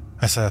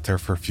 I sat there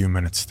for a few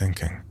minutes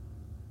thinking.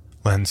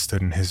 Len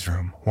stood in his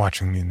room,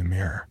 watching me in the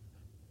mirror.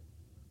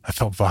 I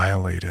felt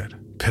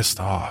violated, pissed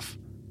off.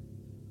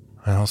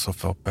 I also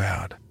felt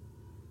bad.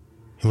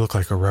 He looked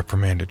like a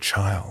reprimanded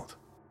child.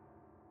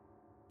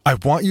 "I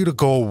want you to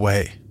go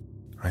away,"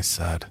 I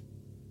said.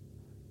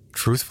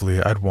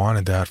 Truthfully, I'd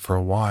wanted that for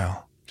a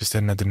while, just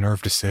hadn't had the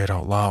nerve to say it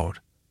out loud.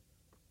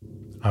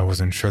 I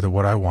wasn't sure that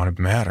what I wanted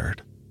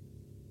mattered.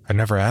 I'd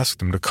never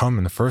asked him to come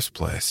in the first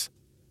place.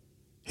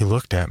 He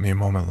looked at me a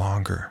moment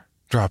longer,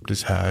 dropped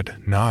his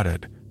head,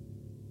 nodded,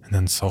 and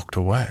then sulked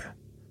away.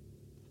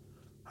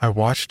 I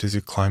watched as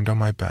he climbed on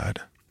my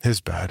bed,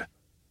 his bed,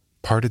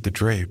 parted the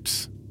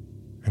drapes,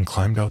 and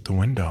climbed out the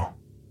window.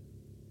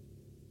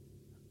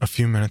 A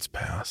few minutes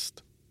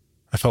passed.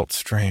 I felt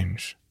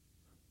strange,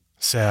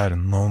 sad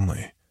and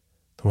lonely,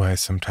 the way I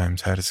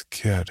sometimes had as a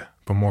kid,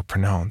 but more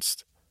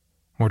pronounced,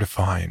 more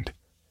defined.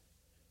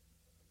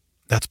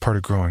 That's part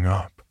of growing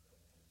up.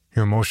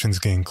 Your emotions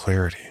gain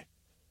clarity.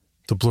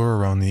 The blur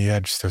around the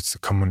edge starts to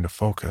come into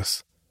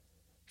focus.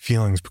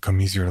 Feelings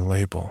become easier to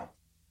label.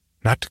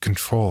 Not to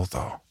control,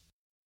 though.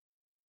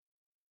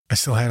 I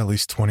still had at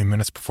least 20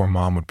 minutes before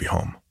Mom would be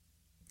home.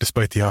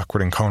 Despite the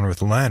awkward encounter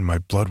with Len, my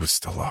blood was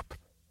still up,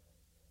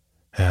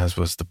 as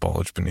was the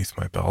bulge beneath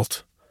my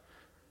belt.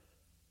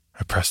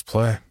 I pressed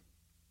play,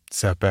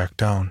 sat back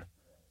down.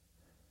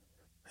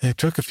 It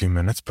took a few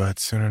minutes, but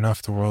soon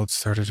enough the world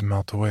started to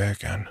melt away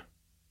again.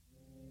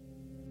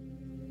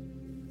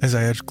 As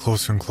I edged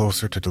closer and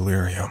closer to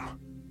delirium,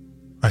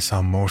 I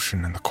saw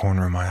motion in the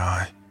corner of my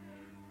eye.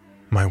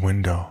 My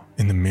window,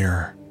 in the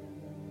mirror.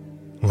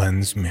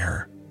 Len's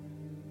mirror.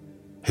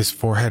 His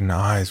forehead and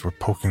eyes were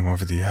poking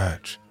over the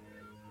edge.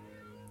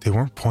 They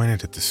weren't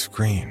pointed at the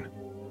screen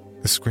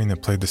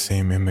that played the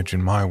same image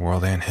in my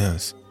world and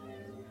his.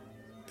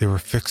 They were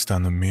fixed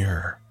on the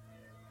mirror.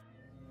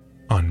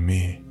 On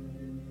me.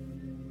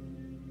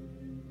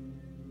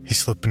 He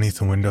slipped beneath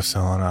the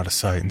windowsill and out of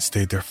sight and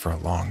stayed there for a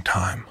long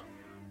time.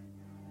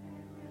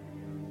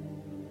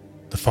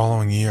 The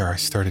following year, I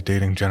started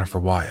dating Jennifer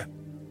Wyatt,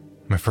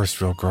 my first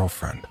real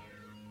girlfriend.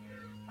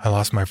 I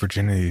lost my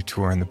virginity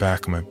to her in the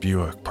back of my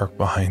Buick parked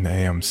behind the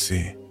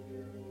AMC.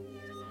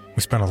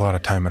 We spent a lot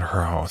of time at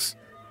her house.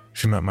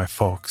 She met my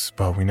folks,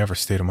 but we never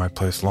stayed at my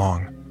place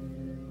long.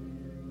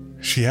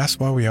 She asked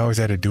why we always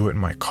had to do it in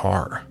my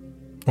car,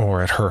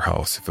 or at her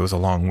house if it was a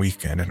long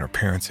weekend and her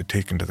parents had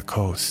taken to the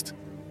coast.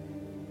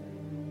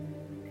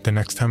 The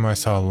next time I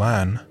saw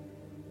Len,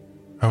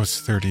 I was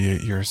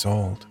 38 years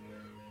old.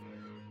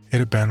 It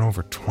had been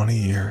over 20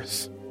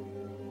 years.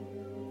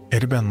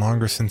 It had been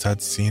longer since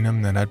I'd seen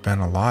him than I'd been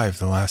alive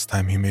the last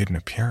time he made an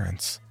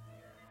appearance.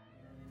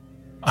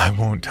 I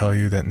won't tell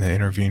you that in the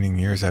intervening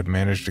years I'd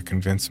managed to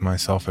convince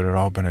myself it had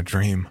all been a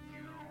dream,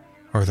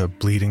 or the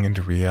bleeding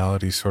into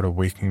reality sort of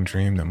waking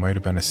dream that might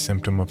have been a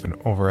symptom of an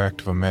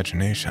overactive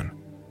imagination.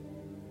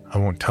 I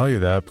won't tell you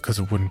that because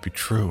it wouldn't be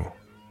true.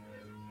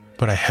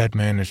 But I had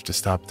managed to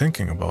stop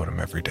thinking about him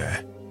every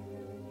day.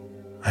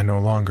 I no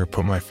longer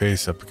put my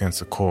face up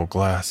against a cold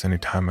glass any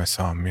time I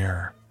saw a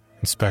mirror,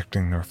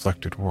 inspecting the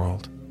reflected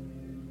world.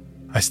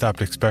 I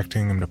stopped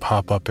expecting him to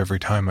pop up every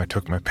time I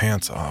took my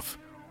pants off.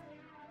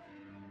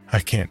 I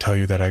can't tell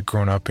you that I'd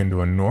grown up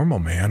into a normal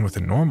man with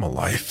a normal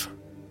life,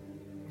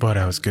 but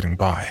I was getting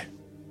by.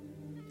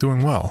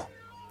 Doing well,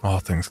 all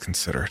things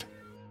considered.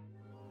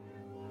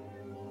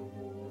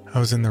 I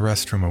was in the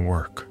restroom at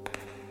work.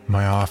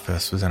 My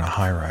office was in a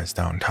high-rise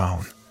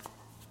downtown.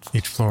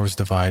 Each floor was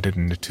divided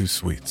into 2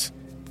 suites.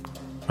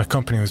 My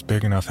company was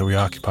big enough that we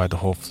occupied the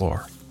whole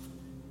floor.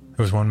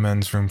 There was 1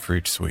 men's room for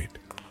each suite.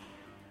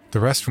 The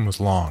restroom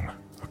was long.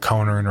 A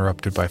counter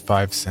interrupted by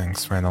 5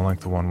 sinks ran the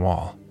length of 1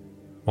 wall,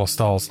 while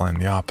stalls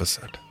lined the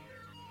opposite.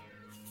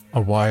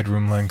 A wide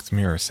room-length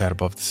mirror sat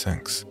above the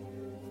sinks.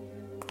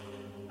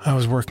 I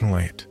was working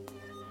late.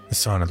 The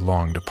sun had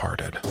long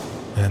departed,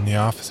 and the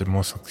office had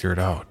mostly cleared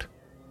out.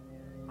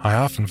 I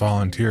often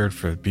volunteered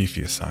for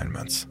beefy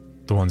assignments,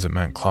 the ones that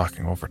meant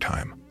clocking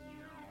overtime.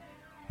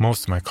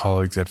 Most of my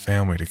colleagues had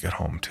family to get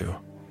home to.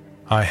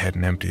 I had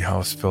an empty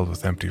house filled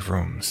with empty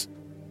rooms.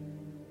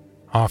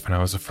 Often I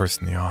was the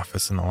first in the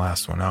office and the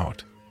last one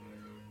out.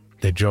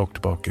 They joked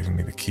about giving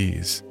me the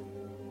keys.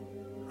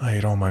 I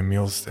ate all my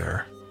meals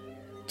there,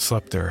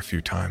 slept there a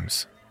few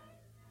times,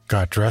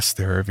 got dressed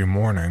there every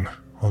morning,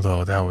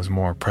 although that was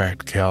more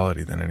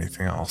practicality than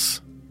anything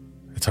else.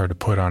 It's hard to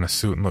put on a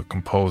suit and look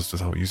composed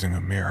without using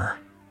a mirror.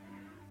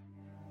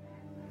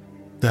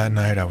 That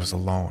night I was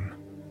alone.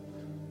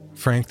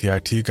 Frank, the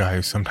IT guy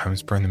who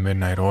sometimes burned the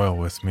midnight oil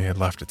with me, had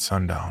left at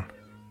sundown.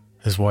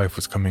 His wife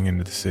was coming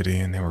into the city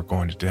and they were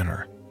going to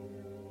dinner.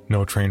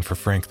 No train for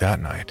Frank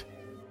that night.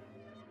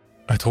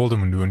 I told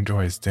him to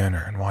enjoy his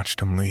dinner and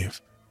watched him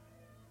leave.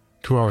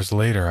 2 hours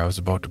later, I was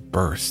about to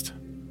burst.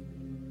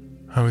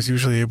 I was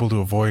usually able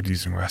to avoid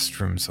using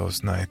restrooms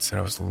those nights that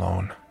I was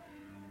alone,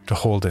 to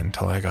hold it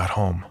until I got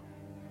home.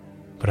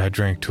 But I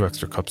drank 2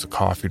 extra cups of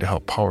coffee to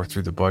help power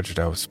through the budget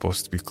I was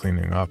supposed to be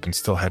cleaning up and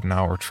still had an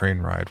hour train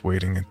ride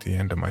waiting at the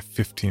end of my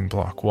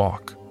 15-block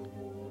walk.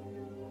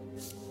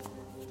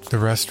 The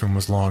restroom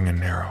was long and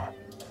narrow.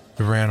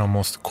 It ran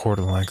almost a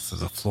quarter length of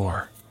the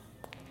floor.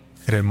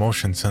 It had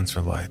motion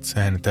sensor lights,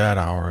 and at that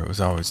hour it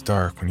was always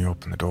dark when you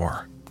opened the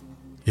door.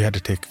 You had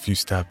to take a few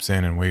steps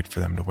in and wait for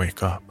them to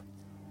wake up.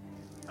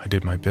 I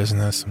did my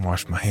business and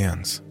washed my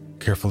hands,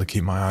 carefully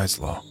keep my eyes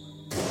low.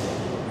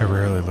 I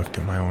rarely looked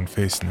at my own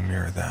face in the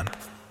mirror then.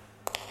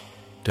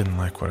 Didn't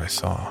like what I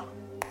saw.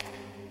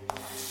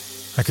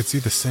 I could see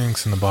the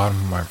sinks in the bottom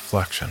of my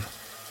reflection.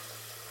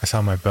 I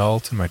saw my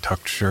belt and my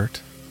tucked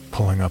shirt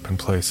pulling up in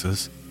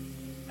places,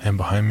 and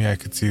behind me I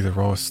could see the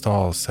row of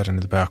stalls set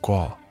into the back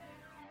wall.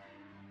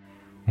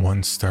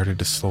 One started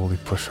to slowly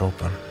push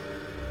open.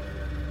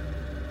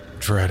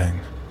 Dreading,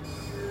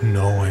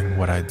 knowing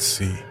what I'd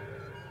see.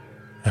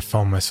 I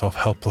found myself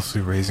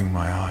helplessly raising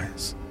my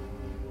eyes.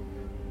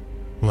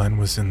 Len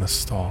was in the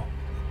stall,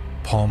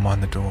 palm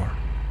on the door,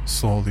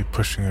 slowly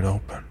pushing it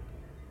open.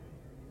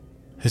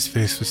 His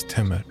face was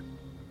timid,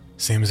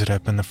 same as it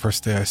had been the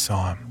first day I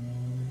saw him.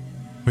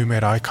 We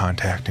made eye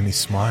contact and he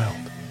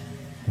smiled,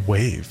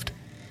 waved.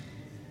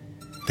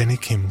 Then he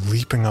came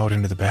leaping out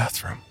into the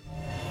bathroom.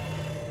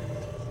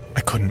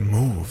 I couldn't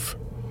move.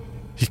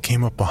 He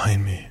came up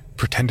behind me,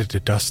 pretended to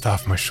dust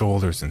off my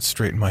shoulders and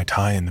straighten my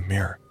tie in the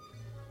mirror,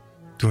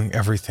 doing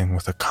everything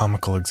with a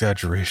comical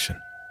exaggeration,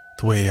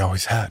 the way he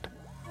always had.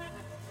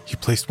 He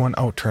placed one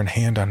outturned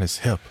hand on his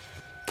hip,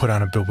 put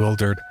on a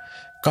bewildered,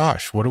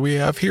 "Gosh, what do we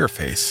have here"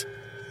 face,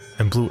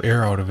 and blew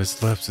air out of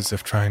his lips as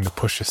if trying to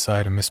push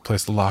aside a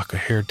misplaced lock of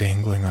hair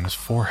dangling on his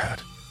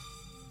forehead.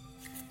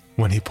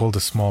 When he pulled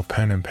a small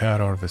pen and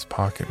pad out of his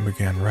pocket and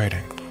began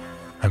writing,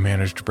 I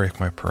managed to break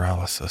my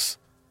paralysis.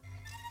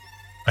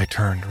 I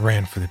turned,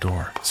 ran for the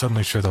door,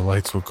 suddenly sure the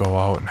lights would go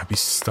out and I'd be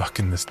stuck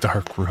in this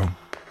dark room,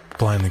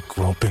 blindly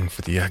groping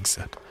for the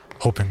exit,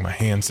 hoping my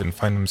hands didn't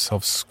find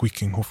themselves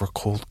squeaking over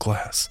cold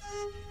glass.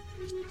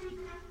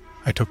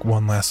 I took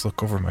one last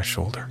look over my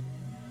shoulder.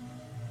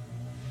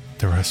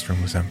 The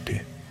restroom was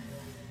empty.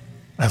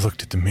 I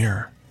looked at the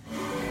mirror.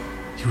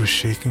 He was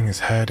shaking his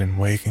head and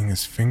wagging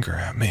his finger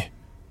at me.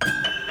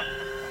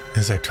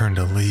 As I turned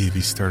to leave,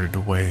 he started to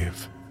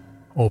wave,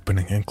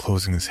 opening and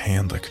closing his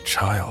hand like a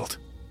child.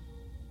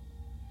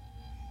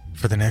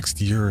 For the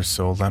next year or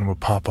so, Len would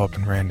pop up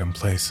in random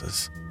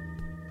places,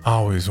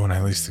 always when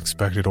I least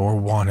expected or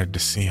wanted to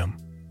see him.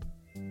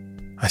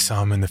 I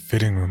saw him in the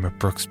fitting room at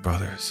Brooks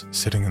Brothers,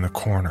 sitting in the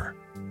corner,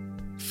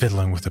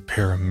 fiddling with a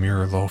pair of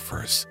mirror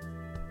loafers.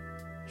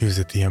 He was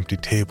at the empty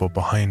table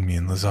behind me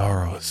in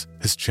Lazzaro's,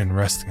 his chin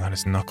resting on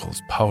his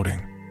knuckles,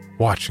 pouting,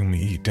 watching me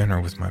eat dinner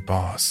with my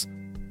boss.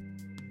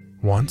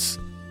 Once,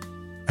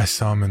 I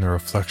saw him in the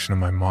reflection of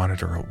my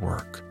monitor at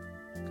work,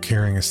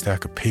 carrying a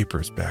stack of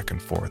papers back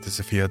and forth as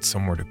if he had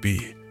somewhere to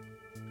be,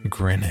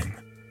 grinning,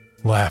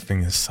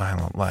 laughing his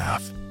silent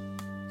laugh,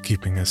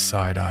 keeping his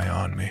side eye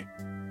on me.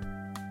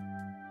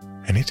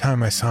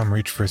 Anytime I saw him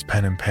reach for his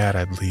pen and pad,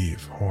 I'd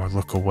leave or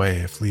look away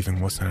if leaving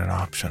wasn't an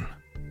option.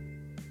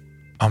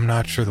 I'm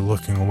not sure that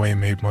looking away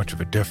made much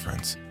of a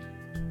difference.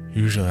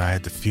 Usually I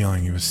had the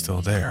feeling he was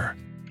still there,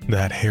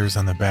 that hairs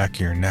on the back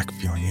of your neck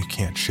feeling you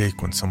can't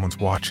shake when someone's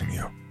watching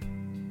you.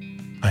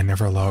 I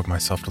never allowed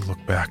myself to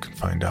look back and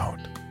find out.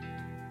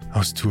 I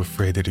was too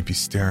afraid that he'd be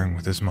staring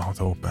with his mouth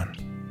open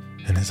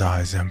and his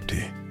eyes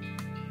empty.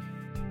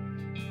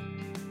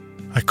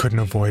 I couldn't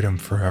avoid him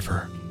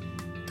forever.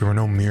 There were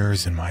no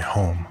mirrors in my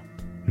home,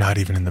 not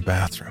even in the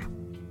bathroom.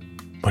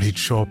 But he'd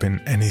show up in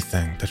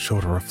anything that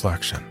showed a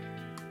reflection.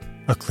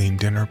 A clean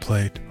dinner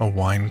plate, a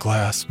wine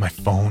glass, my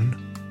phone.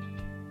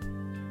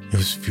 It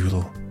was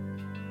futile,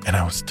 and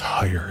I was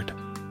tired.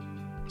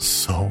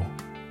 So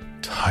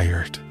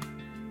tired.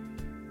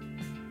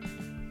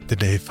 The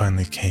day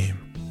finally came.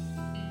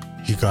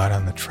 He got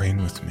on the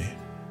train with me.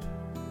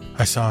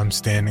 I saw him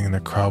standing in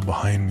the crowd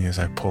behind me as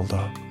I pulled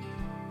up,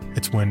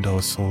 its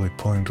windows slowly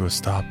pulling to a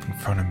stop in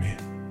front of me.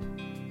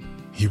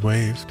 He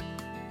waved.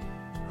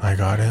 I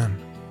got in.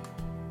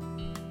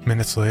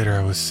 Minutes later,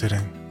 I was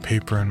sitting,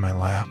 paper in my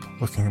lap,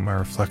 looking at my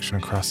reflection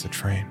across the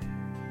train.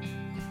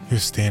 He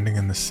was standing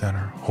in the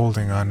center,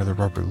 holding onto the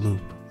rubber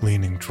loop,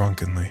 leaning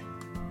drunkenly.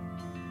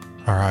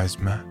 Our eyes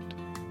met.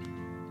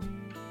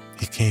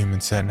 He came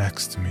and sat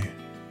next to me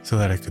so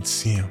that I could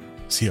see him,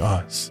 see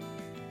us.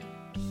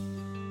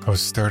 I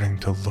was starting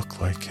to look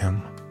like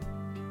him.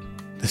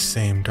 The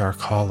same dark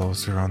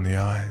hollows around the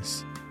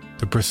eyes,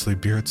 the bristly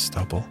beard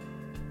stubble.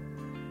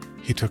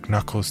 He took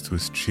knuckles to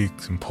his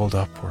cheeks and pulled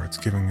upwards,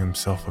 giving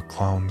himself a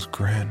clown's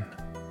grin.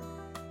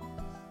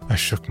 I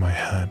shook my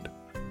head.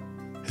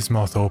 His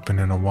mouth opened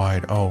in a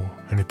wide O,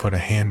 and he put a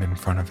hand in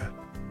front of it.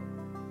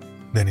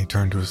 Then he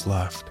turned to his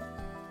left,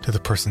 to the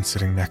person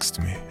sitting next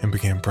to me, and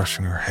began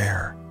brushing her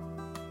hair,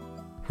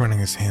 running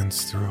his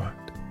hands through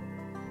it,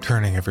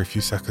 turning every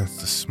few seconds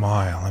to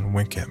smile and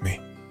wink at me.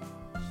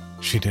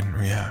 She didn't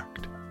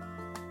react.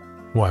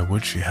 Why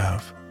would she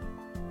have?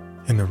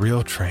 In the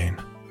real train,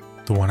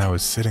 the one I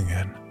was sitting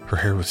in, her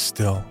hair was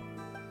still.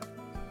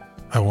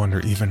 I wonder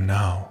even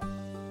now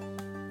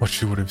what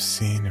she would have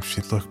seen if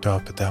she'd looked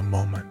up at that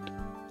moment,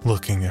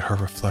 looking at her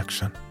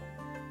reflection.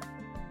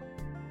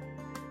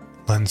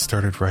 Len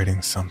started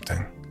writing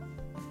something.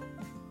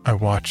 I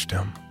watched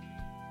him.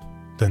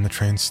 Then the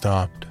train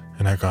stopped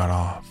and I got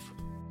off.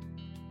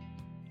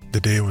 The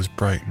day was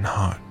bright and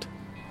hot.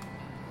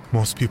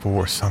 Most people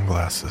wore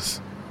sunglasses.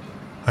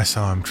 I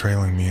saw him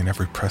trailing me in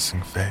every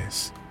pressing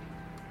face.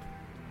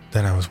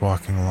 Then I was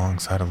walking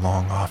alongside a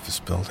long office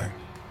building,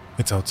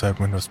 its outside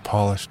windows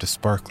polished to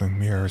sparkling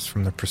mirrors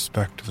from the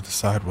perspective of the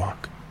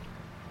sidewalk.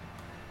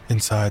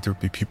 Inside there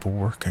would be people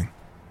working,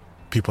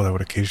 people that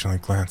would occasionally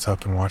glance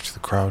up and watch the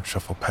crowd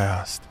shuffle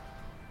past.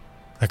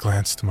 I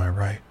glanced to my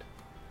right,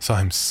 saw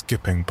him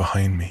skipping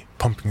behind me,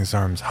 pumping his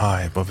arms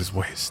high above his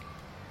waist.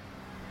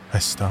 I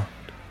stopped.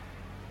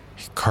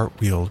 He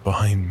cartwheeled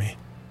behind me,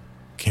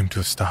 came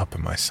to a stop at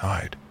my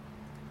side.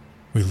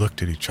 We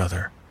looked at each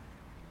other.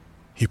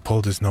 He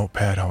pulled his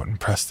notepad out and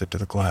pressed it to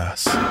the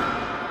glass.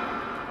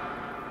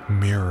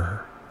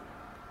 Mirror.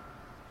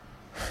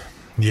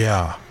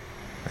 Yeah,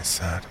 I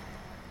said.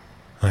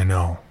 I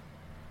know.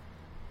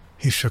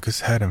 He shook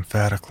his head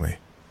emphatically.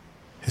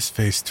 His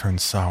face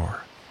turned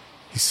sour.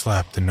 He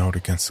slapped the note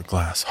against the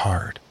glass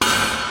hard.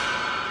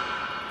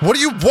 What do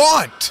you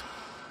want?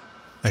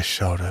 I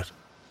shouted.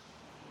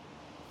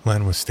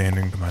 Len was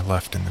standing to my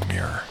left in the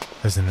mirror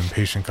as an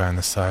impatient guy on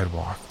the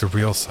sidewalk, the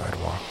real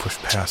sidewalk,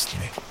 pushed past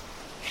me.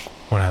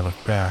 When I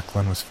looked back,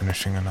 Len was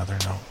finishing another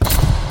note.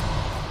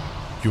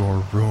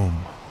 Your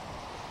room.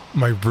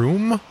 My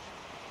room?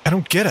 I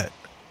don't get it.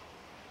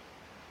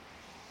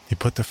 He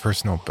put the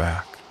first note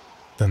back,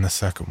 then the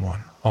second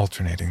one,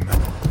 alternating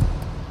them.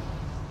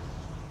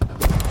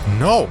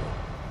 No,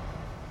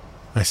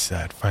 I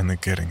said, finally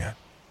getting it.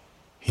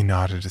 He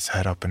nodded his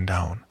head up and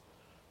down.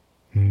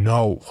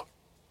 No,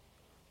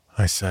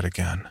 I said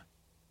again.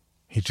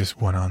 He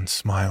just went on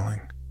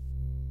smiling.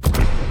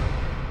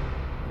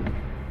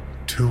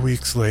 2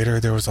 weeks later,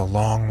 there was a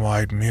long,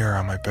 wide mirror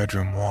on my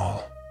bedroom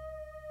wall,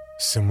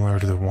 similar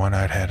to the one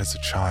I'd had as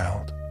a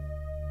child.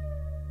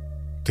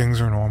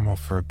 Things were normal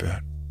for a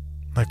bit,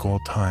 like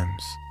old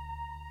times.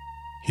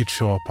 He'd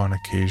show up on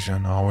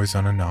occasion, always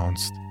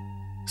unannounced,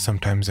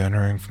 sometimes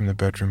entering from the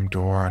bedroom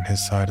door on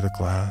his side of the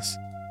glass,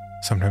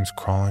 sometimes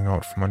crawling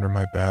out from under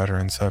my bed or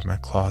inside my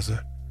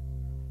closet.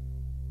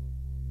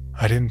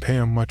 I didn't pay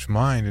him much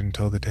mind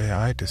until the day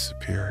I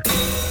disappeared.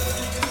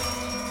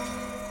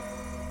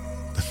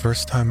 The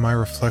first time my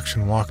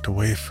reflection walked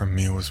away from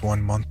me was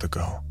 1 month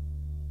ago.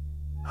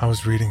 I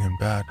was reading in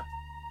bed.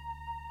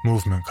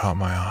 Movement caught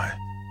my eye.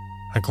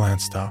 I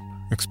glanced up,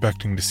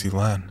 expecting to see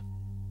Len.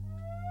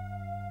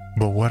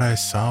 But what I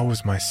saw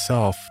was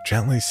myself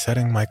gently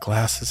setting my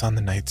glasses on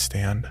the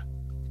nightstand,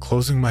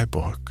 closing my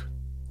book,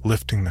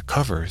 lifting the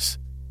covers,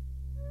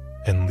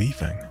 and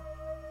leaving.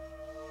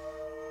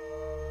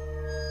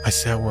 I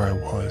sat where I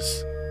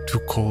was, too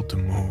cold to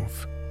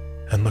move,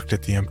 and looked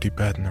at the empty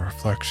bed in the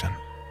reflection.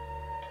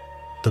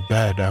 The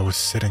bed I was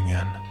sitting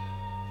in.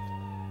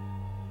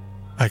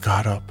 I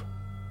got up,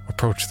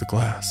 approached the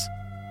glass,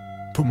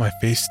 put my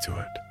face to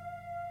it.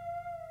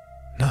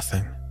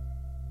 Nothing.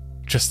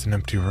 Just an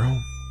empty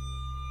room.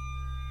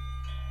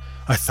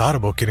 I thought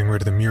about getting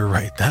rid of the mirror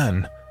right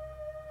then.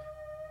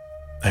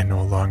 I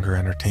no longer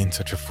entertained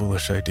such a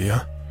foolish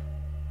idea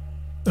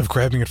of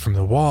grabbing it from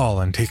the wall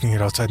and taking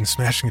it outside and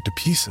smashing it to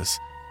pieces.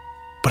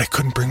 But I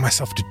couldn't bring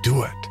myself to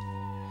do it.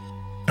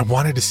 I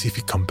wanted to see if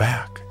he'd come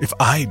back, if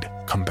I'd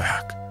come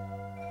back.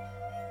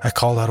 I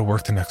called out of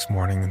work the next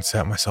morning and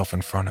sat myself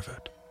in front of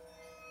it.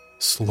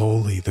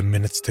 Slowly, the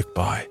minutes ticked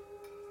by.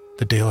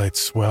 The daylight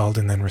swelled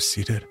and then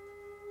receded.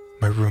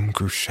 My room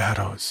grew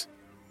shadows.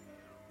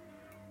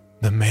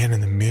 The man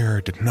in the mirror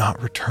did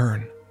not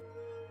return.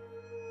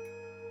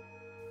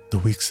 The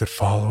weeks that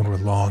followed were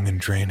long and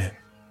draining.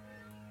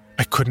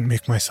 I couldn't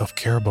make myself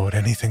care about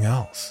anything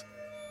else.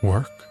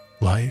 Work,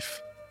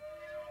 life,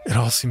 it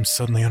all seemed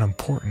suddenly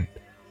unimportant.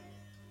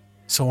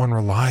 So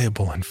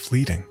unreliable and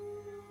fleeting.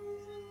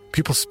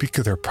 People speak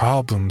of their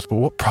problems, but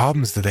what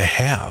problems do they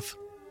have?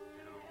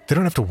 They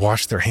don't have to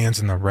wash their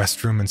hands in the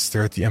restroom and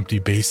stare at the empty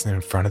basin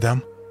in front of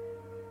them.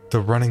 The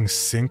running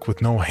sink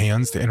with no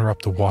hands to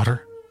interrupt the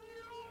water.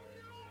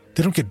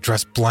 They don't get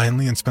dressed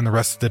blindly and spend the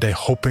rest of the day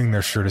hoping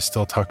their shirt is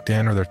still tucked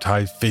in or their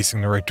tie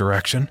facing the right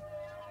direction.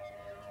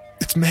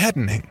 It's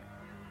maddening.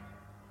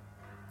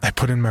 I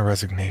put in my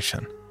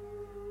resignation.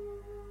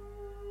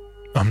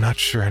 I'm not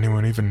sure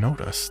anyone even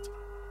noticed.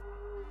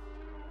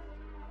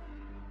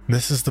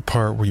 This is the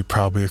part where you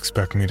probably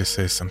expect me to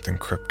say something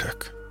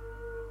cryptic.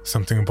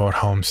 Something about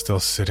how I'm still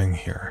sitting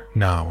here,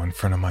 now in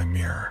front of my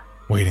mirror,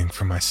 waiting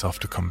for myself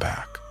to come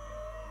back.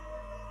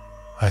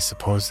 I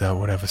suppose that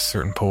would have a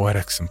certain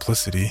poetic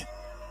simplicity.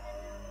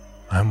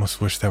 I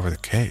almost wish that were the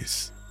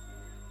case.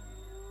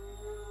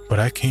 But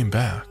I came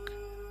back.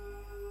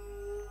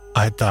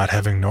 I'd thought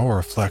having no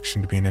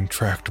reflection to be an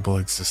intractable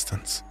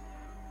existence.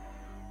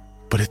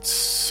 But it's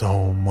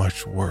so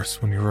much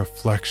worse when your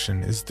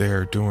reflection is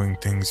there doing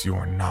things you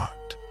are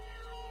not.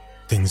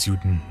 Things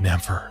you'd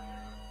never.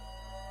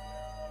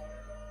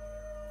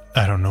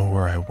 I don't know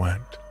where I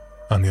went,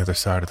 on the other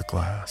side of the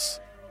glass.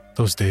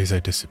 Those days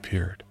I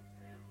disappeared.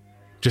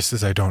 Just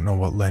as I don't know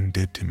what Len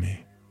did to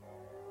me.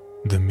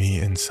 The me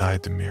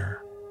inside the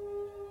mirror.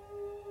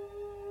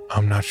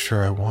 I'm not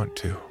sure I want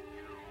to.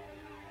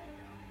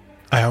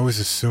 I always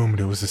assumed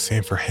it was the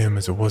same for him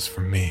as it was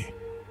for me.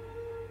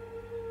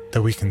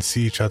 That we can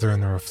see each other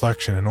in the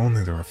reflection and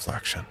only the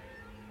reflection.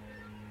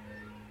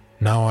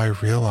 Now I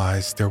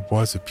realize there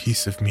was a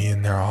piece of me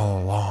in there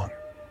all along,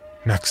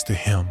 next to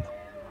him,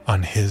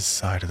 on his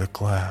side of the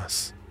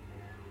glass.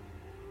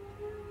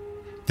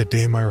 The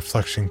day my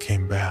reflection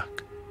came back,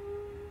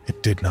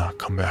 it did not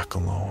come back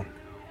alone.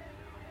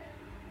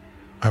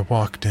 I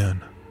walked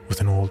in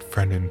with an old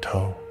friend in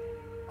tow,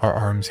 our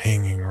arms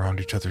hanging around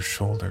each other's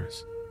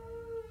shoulders.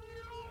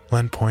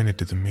 Len pointed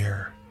to the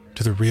mirror,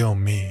 to the real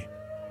me,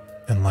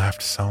 and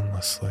laughed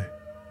soundlessly,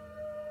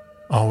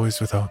 always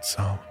without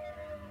sound.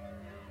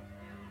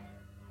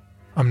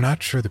 I'm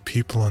not sure the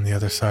people on the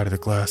other side of the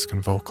glass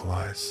can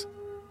vocalize.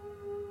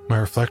 My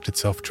reflected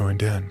self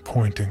joined in,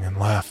 pointing and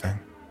laughing.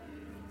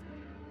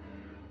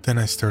 Then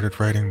I started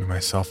writing to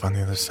myself on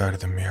the other side of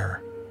the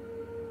mirror.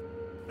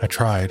 I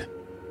tried,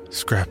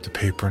 scrapped the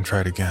paper and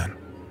tried again.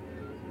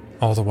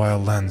 All the while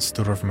Len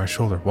stood over my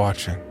shoulder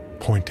watching,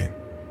 pointing,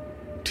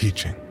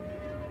 teaching.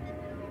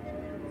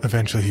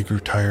 Eventually he grew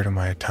tired of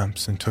my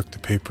attempts and took the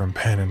paper and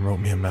pen and wrote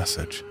me a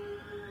message.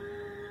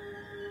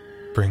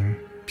 Bring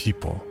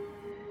people.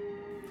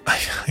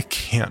 I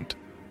can't.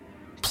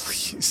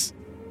 Please.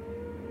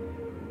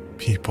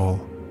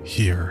 People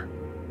here.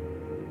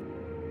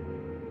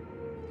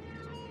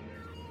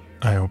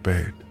 I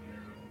obeyed.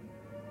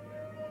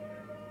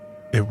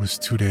 It was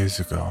 2 days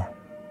ago,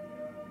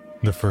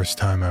 the first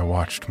time I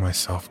watched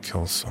myself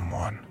kill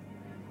someone.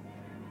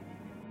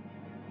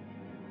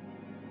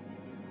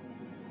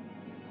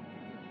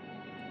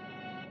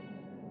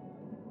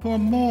 For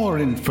more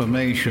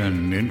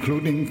information,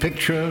 including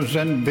pictures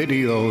and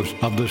videos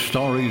of the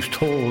stories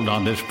told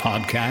on this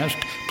podcast,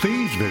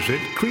 please visit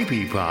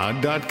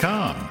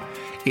creepypod.com.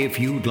 If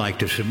you'd like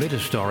to submit a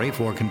story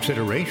for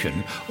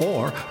consideration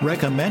or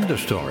recommend a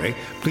story,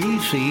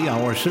 please see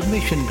our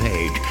submission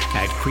page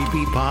at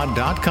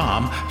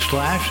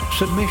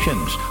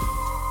creepypod.com/submissions.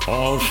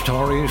 All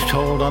stories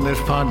told on this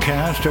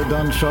podcast are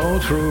done so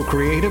through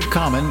Creative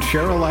Commons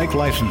Share-alike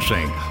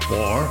licensing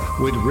or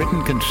with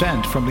written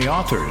consent from the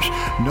authors.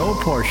 No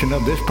portion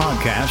of this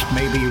podcast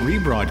may be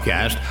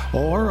rebroadcast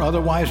or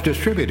otherwise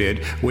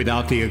distributed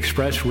without the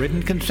express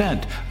written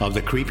consent of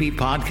the Creepy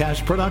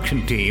Podcast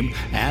production team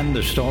and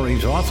the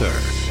story's author.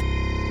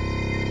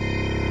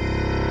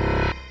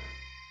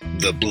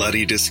 The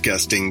Bloody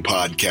Disgusting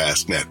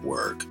Podcast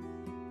Network,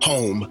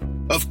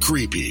 home of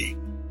Creepy,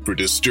 for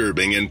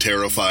disturbing and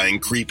terrifying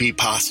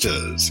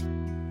creepypastas.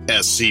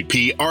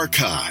 SCP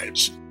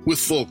Archives, with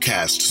full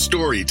cast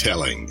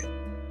storytelling.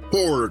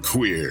 Horror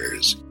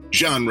Queers,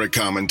 genre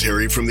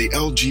commentary from the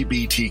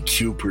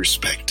LGBTQ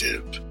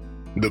perspective.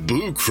 The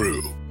Boo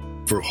Crew,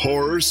 for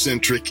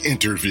horror-centric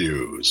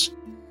interviews.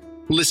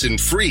 Listen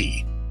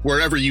free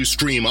wherever you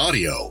stream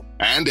audio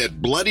and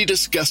at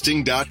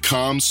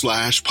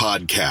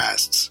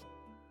bloodydisgusting.com/podcasts.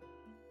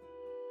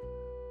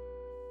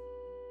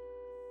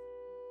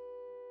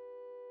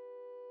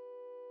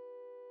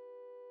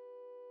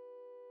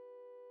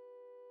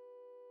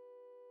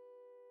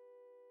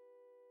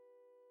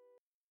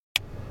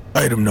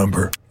 Item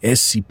number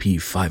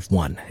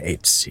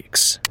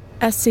SCP-5186.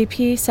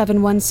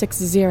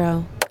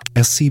 SCP-7160.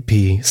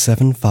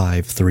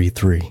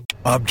 SCP-7533.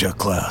 Object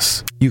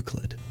Class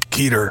Euclid.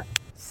 Keter.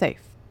 Safe.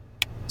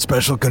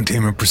 Special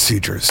Containment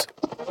Procedures.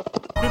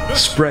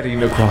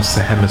 Spreading across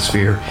the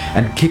hemisphere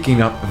and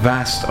kicking up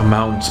vast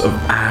amounts of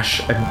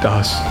ash and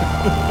dust.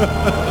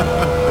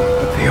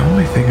 The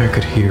only thing I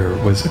could hear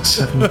was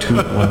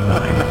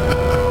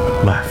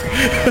 7219 laughing.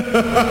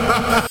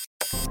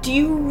 Do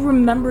you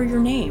remember your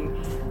name?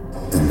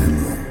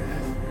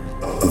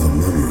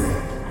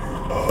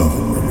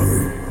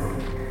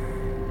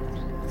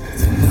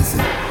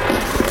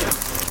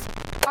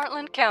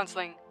 Heartland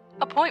Counseling.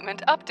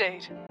 Appointment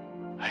update.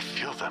 I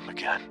feel them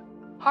again.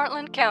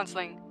 Heartland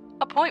Counseling.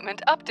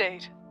 Appointment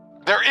update.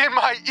 They're in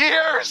my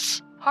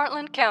ears!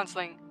 Heartland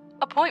Counseling.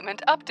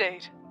 Appointment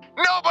update.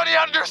 Nobody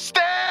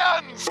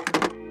understands!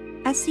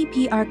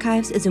 SCP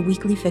Archives is a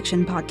weekly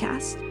fiction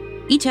podcast.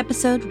 Each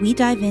episode, we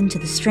dive into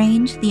the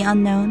strange, the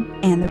unknown,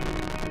 and the...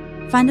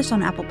 Find us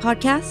on Apple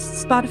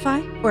Podcasts,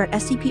 Spotify, or at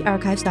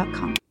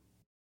scparchives.com.